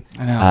disagree.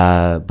 I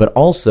know. But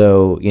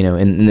also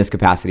in this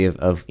capacity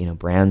of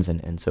brands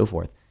and so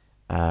forth,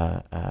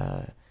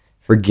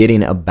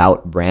 forgetting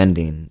about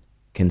branding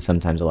can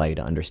sometimes allow you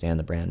to understand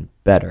the brand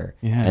better.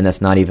 Yeah. And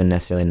that's not even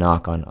necessarily a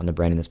knock on the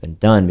branding that's been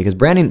done, because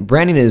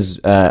branding is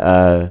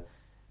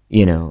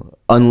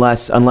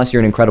unless you're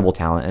an incredible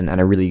talent, and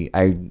I really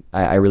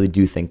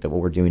do think that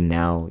what we're doing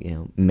now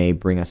may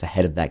bring us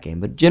ahead of that game.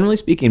 But generally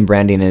speaking,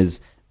 branding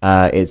is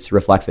it's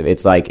reflexive.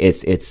 It's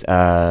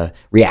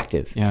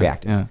reactive. Yeah, it's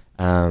reactive.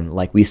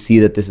 Yeah. We see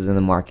that this is in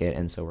the market,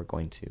 and so we're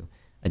going to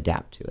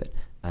adapt to it.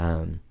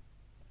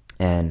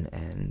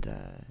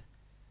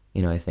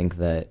 I think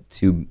that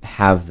to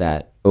have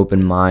that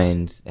open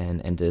mind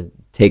and to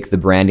take the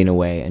branding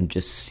away and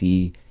just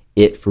see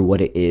it for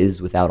what it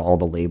is without all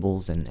the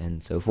labels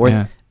and so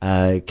forth,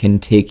 can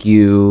take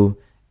you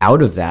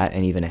out of that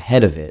and even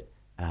ahead of it,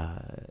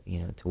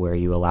 to where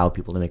you allow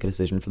people to make a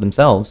decision for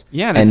themselves,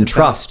 and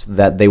trust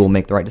that they will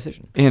make the right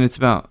decision. And it's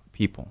about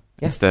people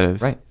instead of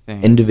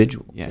things.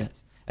 Individuals.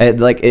 Yes.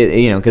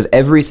 Because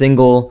every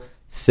single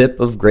sip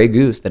of Grey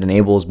Goose that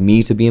enables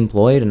me to be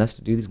employed and us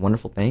to do these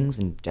wonderful things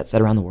and jet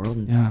set around the world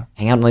and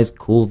hang out in nice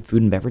cool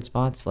food and beverage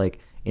spots,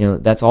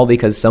 that's all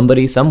because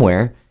somebody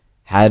somewhere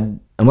had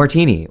a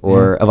martini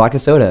or a vodka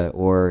soda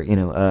or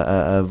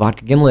a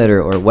vodka gimlet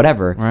or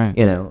whatever, right?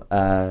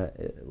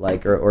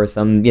 Or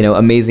some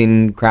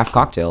amazing craft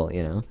cocktail,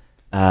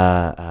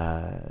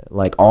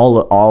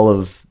 all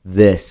of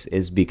this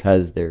is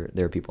because there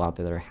are people out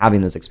there that are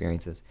having those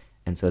experiences.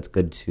 And so it's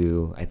good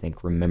to, I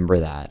think, remember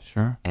that.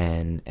 Sure.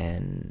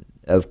 And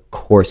of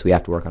course, we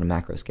have to work on a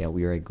macro scale.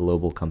 We are a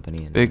global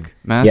company.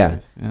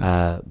 Massive.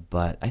 Yeah.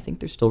 But I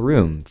think there's still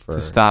room to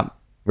stop.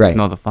 Right.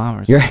 Smell the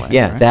flowers. Right.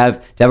 To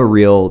have a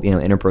real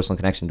interpersonal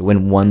connection, to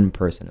win one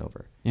person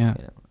over. Yeah.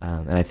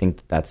 And I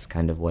think that's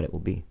kind of what it will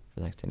be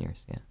for the next 10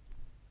 years. Yeah.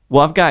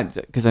 Well,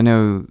 because I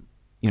know,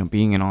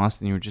 being in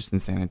Austin, you were just in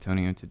San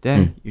Antonio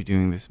today. You're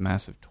doing this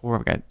massive tour.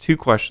 I've got 2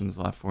 questions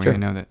left for you. I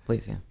know that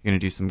Please, you're going to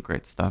do some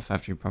great stuff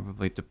after you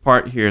probably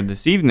depart here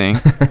this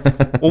evening.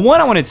 Well, one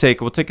I want to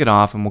we'll take it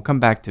off, and we'll come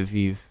back to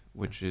Vive,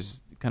 which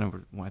is kind of,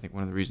 I think,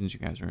 one of the reasons you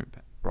guys are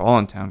all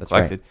in town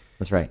collected. Right.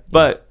 That's right.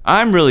 But yes.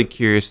 I'm really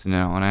curious to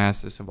know, and I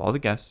asked this of all the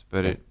guests,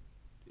 but it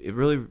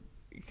really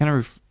kind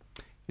of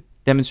it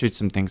demonstrates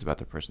some things about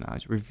their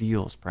personalities,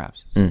 reveals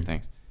perhaps some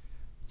things.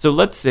 So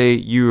let's say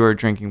you are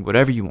drinking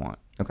whatever you want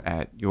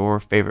at your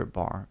favorite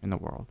bar in the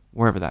world,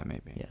 wherever that may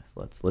be. Yes,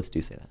 let's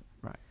do say that.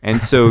 Right.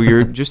 And so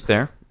you're just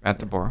there at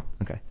the bar,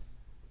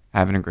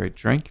 having a great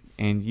drink,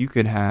 and you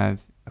could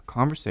have a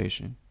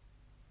conversation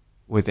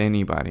with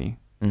anybody,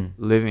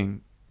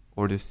 living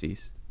or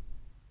deceased.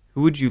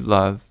 Who would you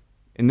love?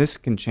 And this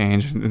can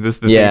change. This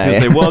thing.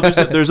 Say, well,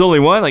 there's only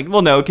one.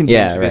 No, it can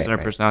change based on our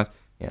personality,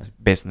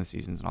 based on the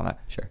seasons and all that.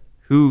 Sure.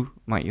 Who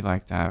might you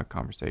like to have a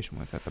conversation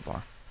with at the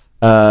bar?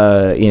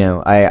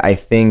 I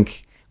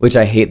think, which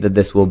I hate that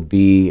this will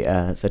be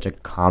such a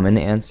common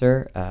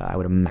answer. I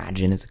would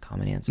imagine it's a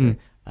common answer,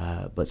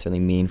 but certainly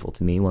meaningful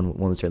to me. One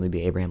would certainly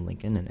be Abraham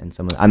Lincoln, and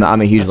someone.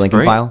 I'm a huge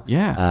Lincoln file.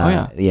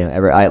 Yeah.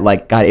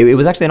 It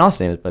was actually in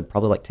Austin. It was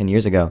probably 10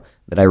 years ago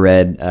that I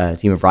read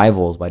Team of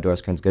Rivals by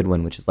Doris Kearns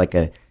Goodwin, which is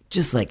a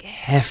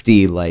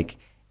hefty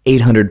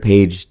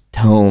 800-page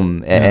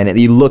tome, and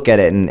you look at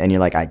it and you're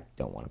like, I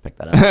don't want to pick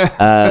that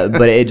up.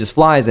 But it just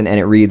flies, and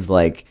it reads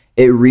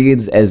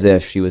as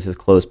if she was his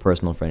close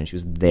personal friend, and she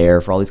was there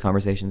for all these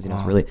conversations.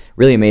 It's really,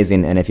 really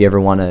amazing. And if you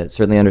ever want to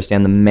certainly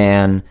understand the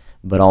man,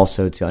 but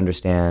also to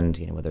understand,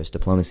 whether it's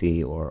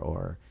diplomacy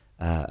or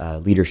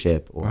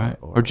leadership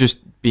or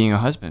just being a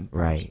husband,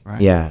 right?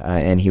 Yeah,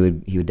 and he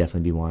would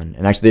definitely be one.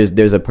 And actually,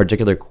 there's a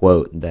particular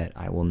quote that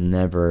I will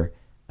never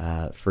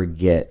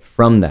forget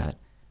from that.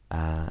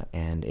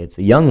 And it's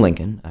a young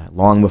Lincoln,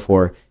 long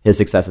before his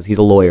successes. He's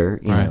a lawyer,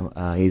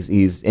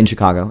 he's in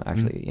Chicago,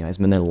 actually. He's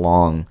been there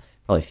long,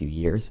 probably a few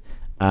years.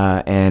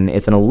 And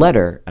it's in a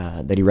letter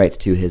that he writes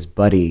to his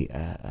buddy.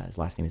 His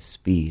last name is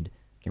Speed.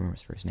 I can't remember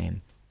his first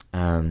name.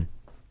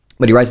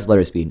 But he writes this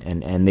letter to Speed,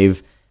 and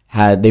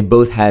they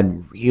both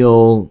had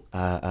real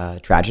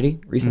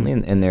tragedy recently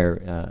in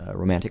their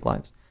romantic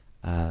lives.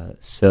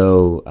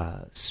 So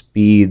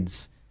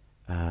Speed's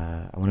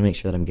I want to make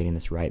sure that I'm getting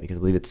this right because I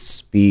believe it's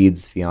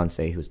Speed's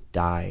fiance who's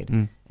died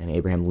and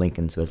Abraham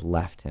Lincoln's who has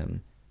left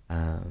him.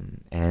 So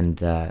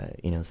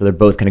they're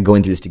both kind of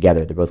going through this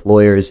together. They're both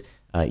lawyers,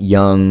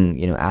 young,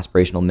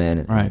 aspirational men,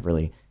 and they've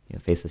really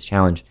faced this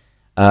challenge.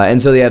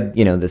 And so they have,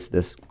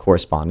 this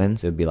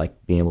correspondence. It would be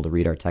like being able to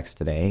read our text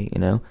today,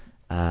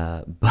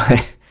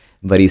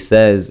 but he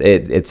says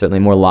it's certainly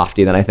more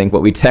lofty than I think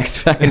what we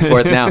text back and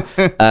forth now.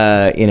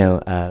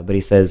 But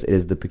he says, it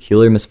is the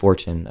peculiar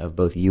misfortune of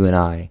both you and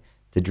I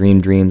to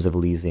dream dreams of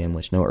Elysium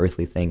which no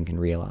earthly thing can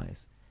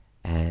realize.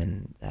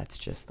 And that's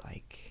just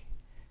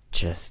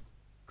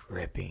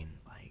gripping,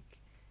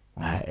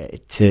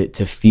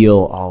 to feel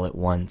all at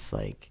once,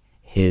 like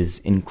his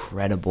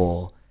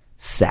incredible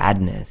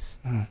sadness,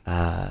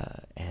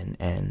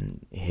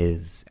 and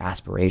his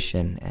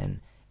aspiration,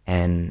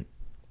 and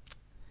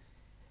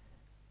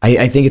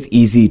I think it's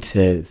easy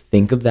to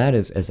think of that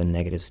as a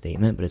negative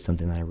statement, but it's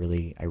something that I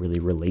really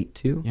relate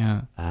to,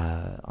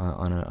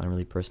 on a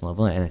really personal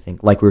level. And I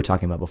think, like we were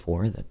talking about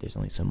before, that there's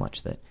only so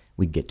much that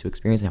we get to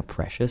experience and how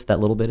precious that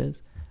little bit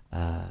is.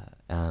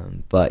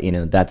 But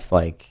that's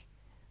like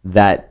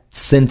that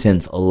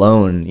sentence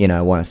alone.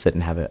 I want to sit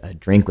and have a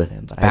drink with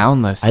him. But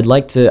boundless. I'd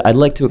like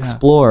to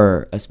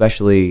explore,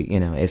 especially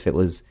if it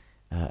was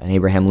an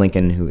Abraham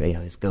Lincoln who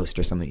his ghost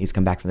or something, he's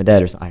come back from the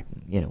dead or something,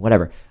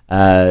 whatever.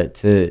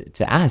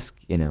 To ask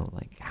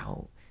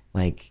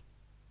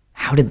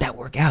how did that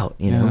work out?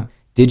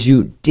 Did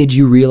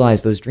you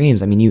realize those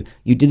dreams? I mean,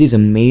 you did these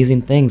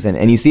amazing things,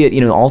 and you see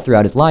it all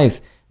throughout his life,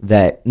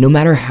 that no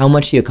matter how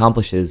much he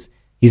accomplishes,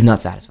 he's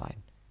not satisfied.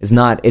 It's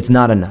not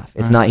enough.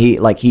 It's not,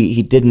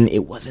 he didn't,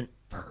 it wasn't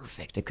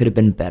perfect. It could have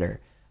been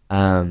better.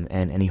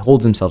 And he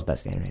holds himself to that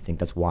standard. I think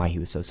that's why he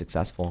was so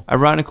successful.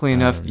 Ironically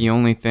enough, the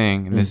only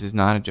thing, and this is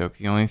not a joke,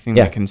 the only thing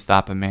that can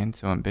stop a man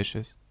so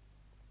ambitious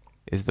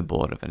is the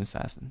bullet of an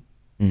assassin.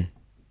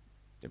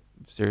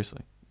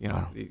 Seriously.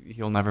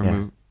 He'll never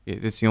move.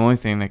 It's the only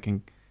thing that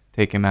can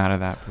take him out of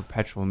that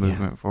perpetual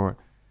movement forward.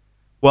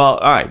 Well,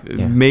 all right.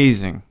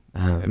 Amazing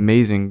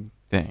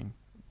thing.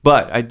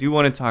 But I do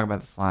want to talk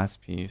about this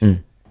last piece.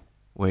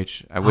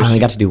 Which I wish I only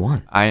got to do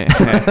one. That's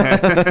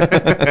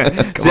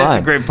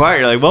a great part.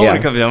 You're like, well, when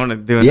it comes, I want to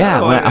do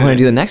another one. I want to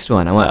do the next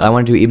one. I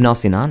want to do Ibn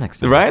al-Sina next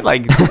time. Right?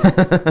 Like,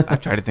 I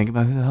try to think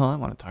about who the hell I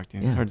want to talk to.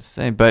 It's hard to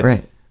say, but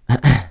right.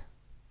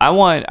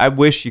 I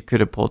wish you could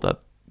have pulled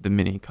up the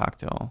mini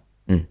cocktail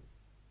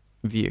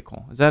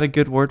vehicle. Is that a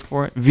good word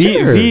for it?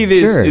 Vive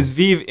is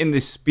Vive in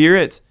the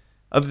spirit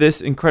of this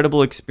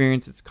incredible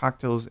experience. It's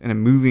cocktails in a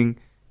moving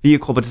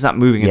vehicle, but it's not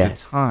moving at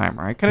the time,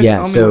 right? Kind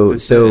of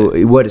tell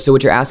me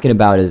what you're asking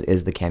about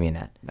is the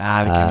camionette. The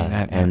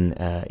camionette. And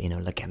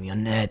la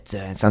camionnette.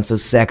 It sounds so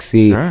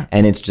sexy,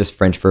 and it's just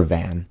French for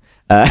van.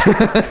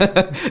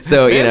 It's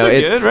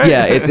good, right?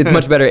 It's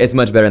much better. It's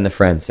much better in the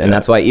French, and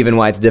that's why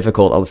it's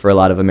difficult for a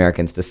lot of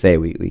Americans to say.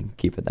 We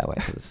keep it that way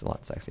because it's a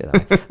lot sexier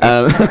that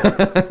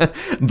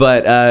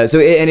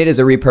way. It is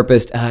a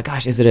repurposed.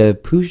 Gosh, is it a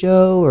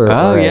Peugeot or a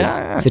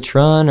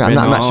Citroen? Or I'm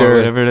not sure.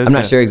 Whatever it is, I'm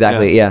not sure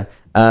exactly. Yeah.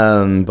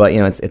 But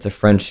it's a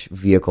French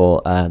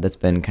vehicle that's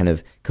been kind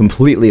of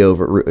completely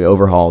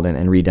overhauled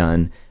and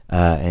redone.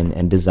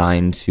 And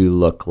designed to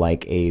look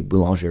like a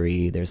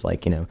boulangerie. There's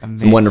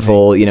some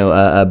wonderful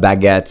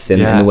baguettes in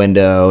the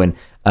window, and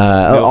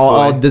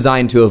all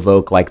designed to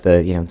evoke like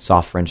the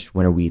soft French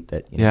winter wheat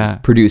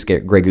that produce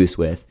Grey Goose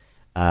with,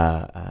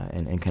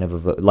 and kind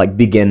of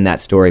begin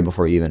that story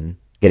before you even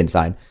get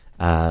inside.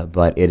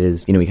 But it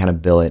is we kind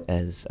of bill it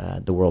as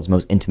the world's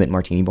most intimate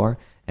martini bar.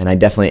 And I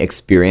definitely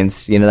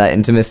experienced, that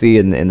intimacy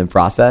in the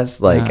process.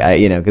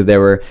 Because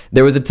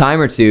there was a time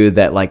or two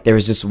that there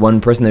was just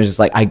one person that was just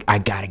like, I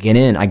gotta get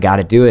in, I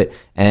gotta do it.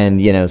 And,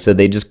 so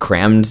they just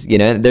crammed,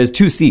 there's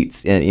 2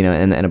 seats,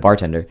 and a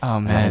bartender. Oh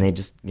man. And they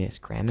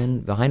just cram in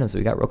behind them. So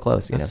we got real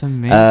close, That's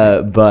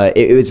amazing. But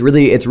it's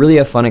really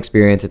a fun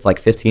experience. It's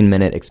like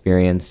 15-minute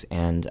experience.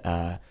 And,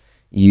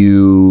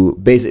 you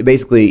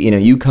basically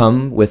you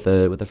come with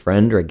a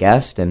friend or a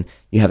guest, and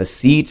you have a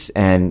seat,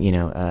 and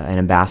an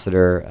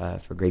ambassador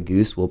for Grey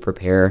Goose will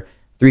prepare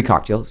 3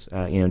 cocktails,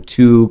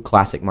 2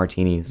 classic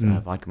martinis,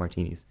 vodka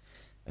martinis,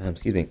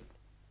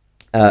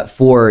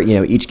 for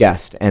each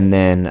guest, and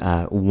then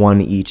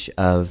 1 each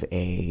of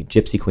a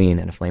Gypsy Queen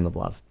and a Flame of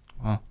Love.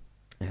 Wow.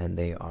 And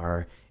they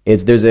are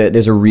there's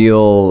a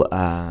real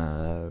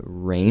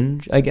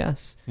range, I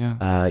guess.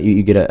 Yeah.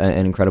 You get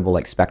an incredible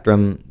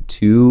spectrum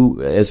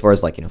too, as far as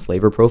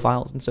flavor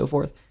profiles and so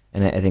forth.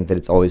 And I think that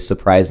it's always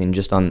surprising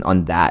just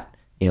on that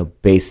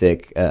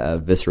basic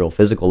visceral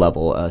physical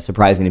level,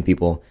 surprising to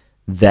people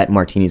that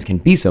martinis can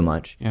be so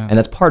much. Yeah. And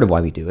that's part of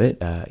why we do it.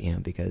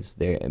 Because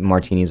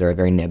martinis are a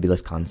very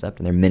nebulous concept,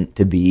 and they're meant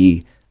to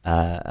be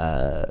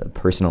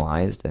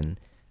personalized and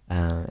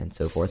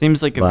so forth.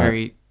 Seems like a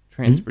very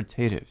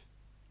transportative.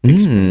 No,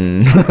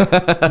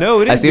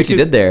 it is. I see what you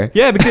did there.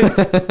 Yeah, because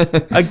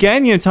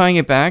again, tying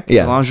it back,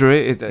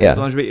 lingerie.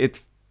 Lingerie.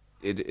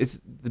 It's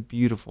the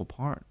beautiful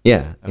part.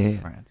 Yeah, of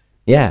France.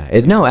 Yeah,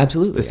 no,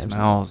 absolutely. The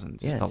smells and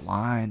just Yes. the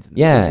lines. And the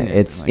Yeah, busyness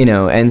it's and,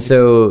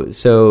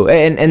 like,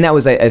 and and that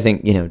was I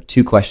think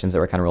two questions that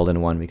were kind of rolled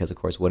into one, because of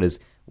course what is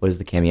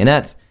the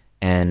camionnette,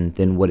 and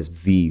then what is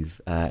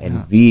Vive,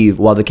 and Vive,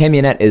 while the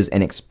camionnette is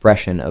an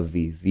expression of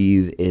Vive,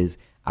 Vive is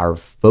our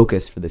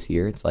focus for this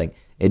year. It's like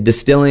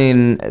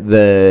distilling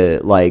the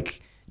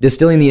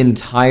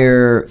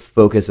entire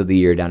focus of the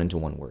year down into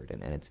one word,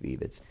 and it's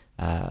Vive. It's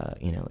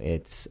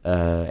it's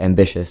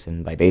ambitious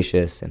and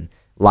vivacious and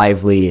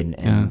lively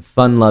and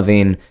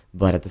fun-loving,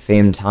 but at the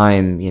same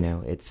time,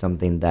 it's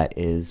something that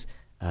is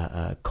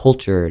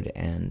cultured,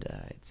 and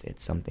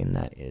it's something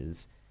that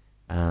is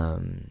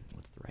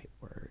what's the right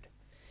word?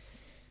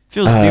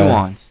 Feels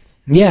nuanced.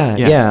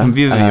 Yeah.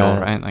 Convivial,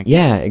 right? Like,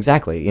 yeah,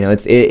 exactly.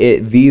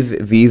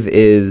 Vive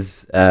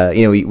is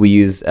we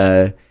use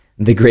The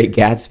Great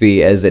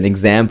Gatsby as an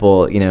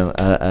example.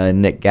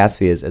 Nick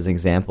Gatsby as an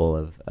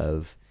example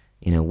of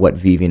what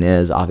viving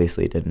is.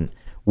 Obviously, it didn't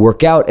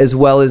work out as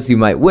well as you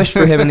might wish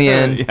for him in the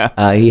end.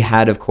 He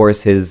had, of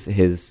course,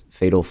 his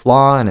fatal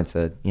flaw, and it's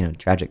a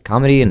tragic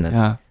comedy, and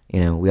that's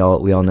we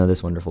all know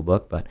this wonderful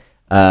book, but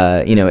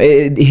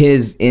in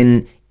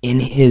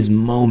his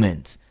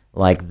moment,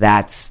 like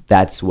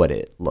that's what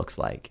it looks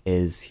like.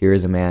 Is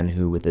here's a man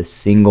who, with a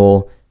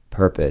single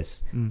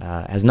purpose,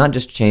 has not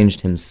just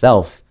changed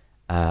himself,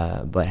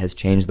 but has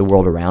changed the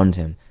world around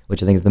him,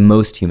 which I think is the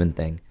most human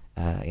thing.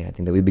 I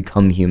think that we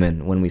become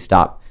human when we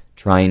stop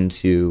trying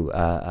to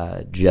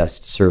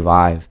just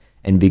survive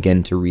and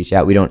begin to reach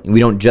out. We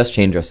don't just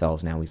change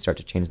ourselves now. We start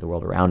to change the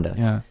world around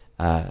us,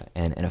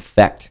 and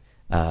affect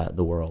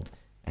the world.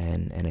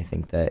 And I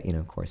think that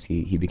of course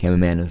he became a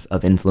man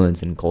of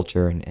influence and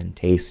culture and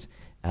taste,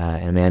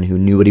 and a man who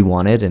knew what he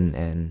wanted,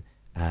 and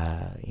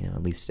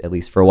at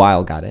least for a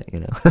while got it.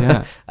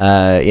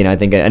 I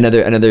think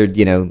another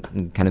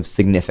kind of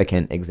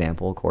significant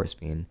example, of course,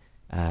 being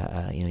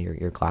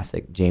your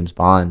classic James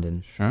Bond,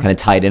 and kind of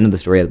tied into the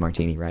story of the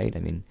Martini, right? I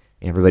mean,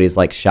 everybody's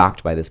like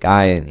shocked by this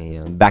guy,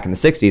 and back in the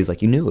 '60s,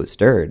 like, it was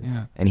stirred,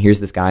 and here's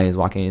this guy who's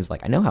walking in, he's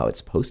like, I know how it's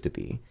supposed to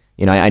be,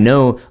 I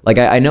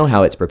know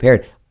how it's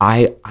prepared.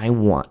 I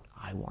want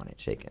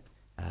it shaken,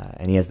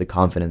 and he has the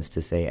confidence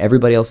to say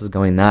everybody else is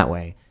going that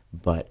way,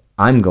 but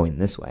I'm going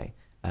this way,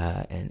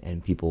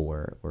 and people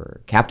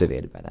were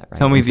captivated by that. Right?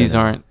 Tell me these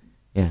aren't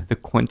the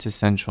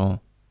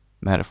quintessential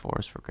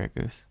metaphors for Grey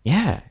Goose.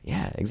 Yeah,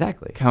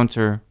 exactly.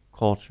 Counter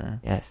culture.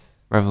 Yes.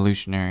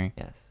 Revolutionary.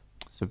 Yes.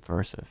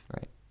 Subversive.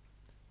 Right.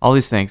 All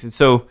these things. And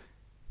so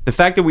the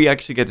fact that we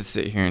actually get to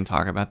sit here and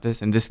talk about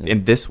this in this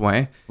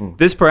way,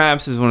 this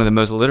perhaps is one of the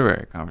most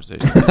literary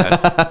conversations we've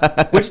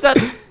had, which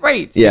that's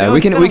great. Yeah,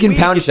 we can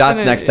pound shots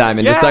next time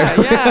and just talk.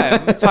 We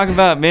talk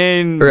about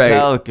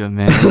Metallica,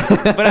 man.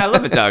 But I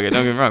love Metallica,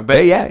 don't get me wrong.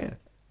 But yeah.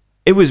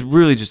 It was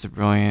really just a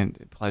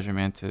brilliant pleasure,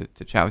 man, to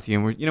chat with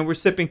you. And we're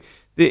sipping.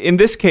 In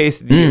this case,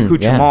 the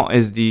accoutrement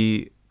is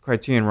the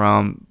Criterion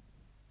rum.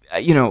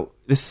 This is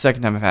the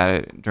second time I've had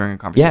it during a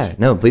conversation. Yeah,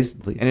 no, please.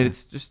 And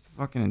it's just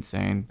fucking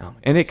insane. Oh,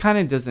 and it kind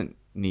of doesn't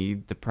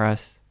need the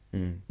press. You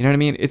know what I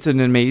mean? It's an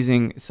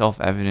amazing,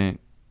 self-evident.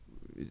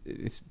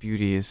 Its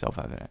beauty is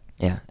self-evident.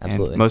 Yeah,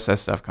 absolutely. And most of that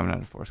stuff coming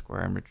out of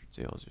Foursquare and Richard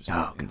Seal is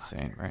just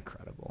insane, right?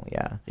 Incredible.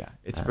 Yeah. Yeah,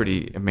 it's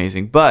pretty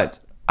amazing. But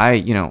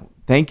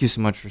thank you so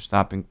much for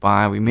stopping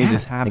by. We made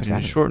this happen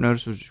in short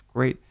notice, which is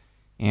great.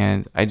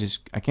 And I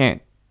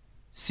can't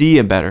see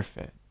a better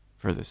fit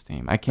for this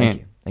team. I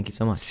can't Thank you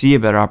so much. See a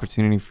better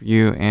opportunity for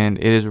you. And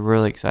it is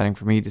really exciting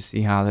for me to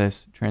see how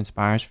this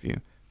transpires for you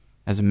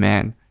as a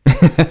man,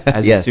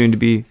 as a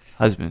soon-to-be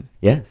husband.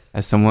 Yes.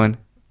 As someone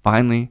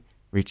finally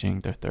reaching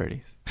their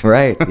 30s.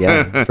 Right,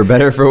 yeah. For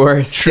better or for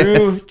worse.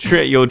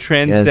 True. You'll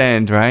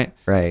transcend, right?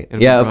 Right.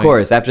 Yeah, of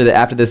course. After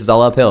this is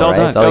all uphill,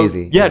 right? It's all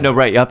easy. Yeah, no,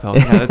 right, uphill.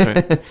 Yeah,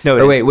 that's right.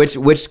 No, wait,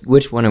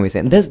 which one are we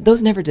saying?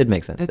 Those never did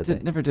make sense.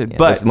 It never did. Yeah,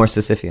 but it's more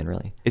Sisyphean,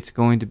 really. It's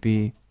going to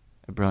be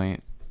a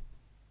brilliant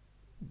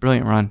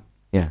run.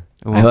 Yeah.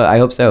 I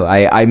hope so.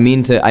 I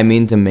mean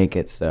to make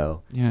it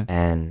so. Yeah.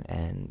 And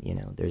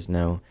there's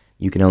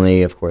you can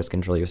only, of course,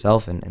 control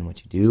yourself and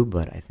what you do,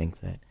 but I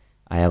think that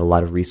I have a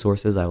lot of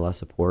resources, I have a lot of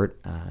support,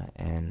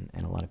 and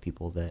a lot of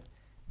people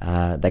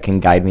that can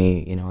guide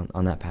me,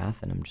 on that path.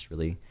 And I'm just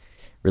really,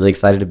 really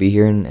excited to be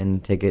here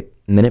and take it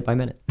minute by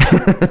minute.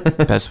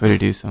 Best way to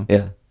do so.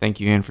 Yeah.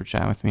 Thank you again for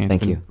chatting with me.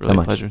 Thank you really so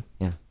much. Pleasure.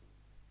 Yeah.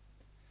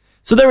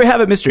 So there we have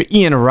it, Mr.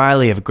 Ian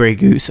Riley of Grey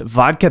Goose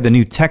Vodka, the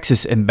new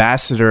Texas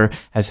ambassador,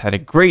 has had a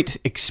great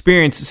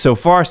experience so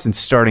far since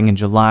starting in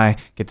July.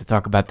 Get to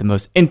talk about the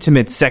most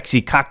intimate,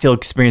 sexy cocktail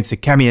experience, the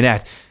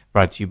Camionnette,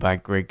 brought to you by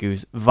Grey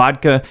Goose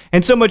Vodka,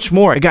 and so much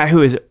more. A guy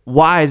who is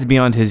wise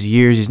beyond his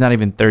years. He's not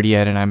even 30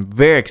 yet, and I'm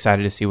very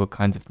excited to see what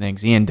kinds of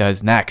things Ian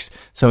does next.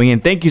 So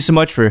Ian, thank you so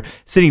much for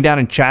sitting down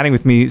and chatting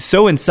with me.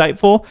 So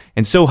insightful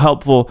and so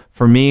helpful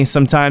for me.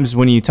 Sometimes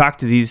when you talk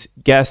to these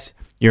guests,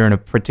 you're in a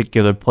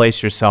particular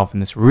place yourself,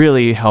 and this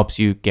really helps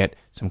you get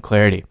some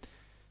clarity.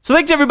 So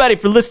thanks everybody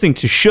for listening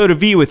to Show to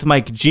V with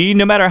Mike G.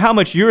 No matter how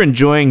much you're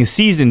enjoying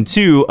season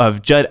 2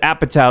 of Judd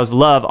Apatow's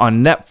Love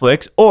on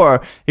Netflix,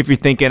 or if you're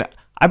thinking,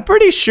 I'm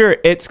pretty sure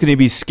it's going to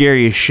be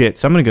scary as shit.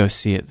 So I'm going to go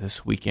see it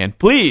this weekend.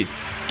 Please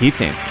keep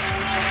dancing.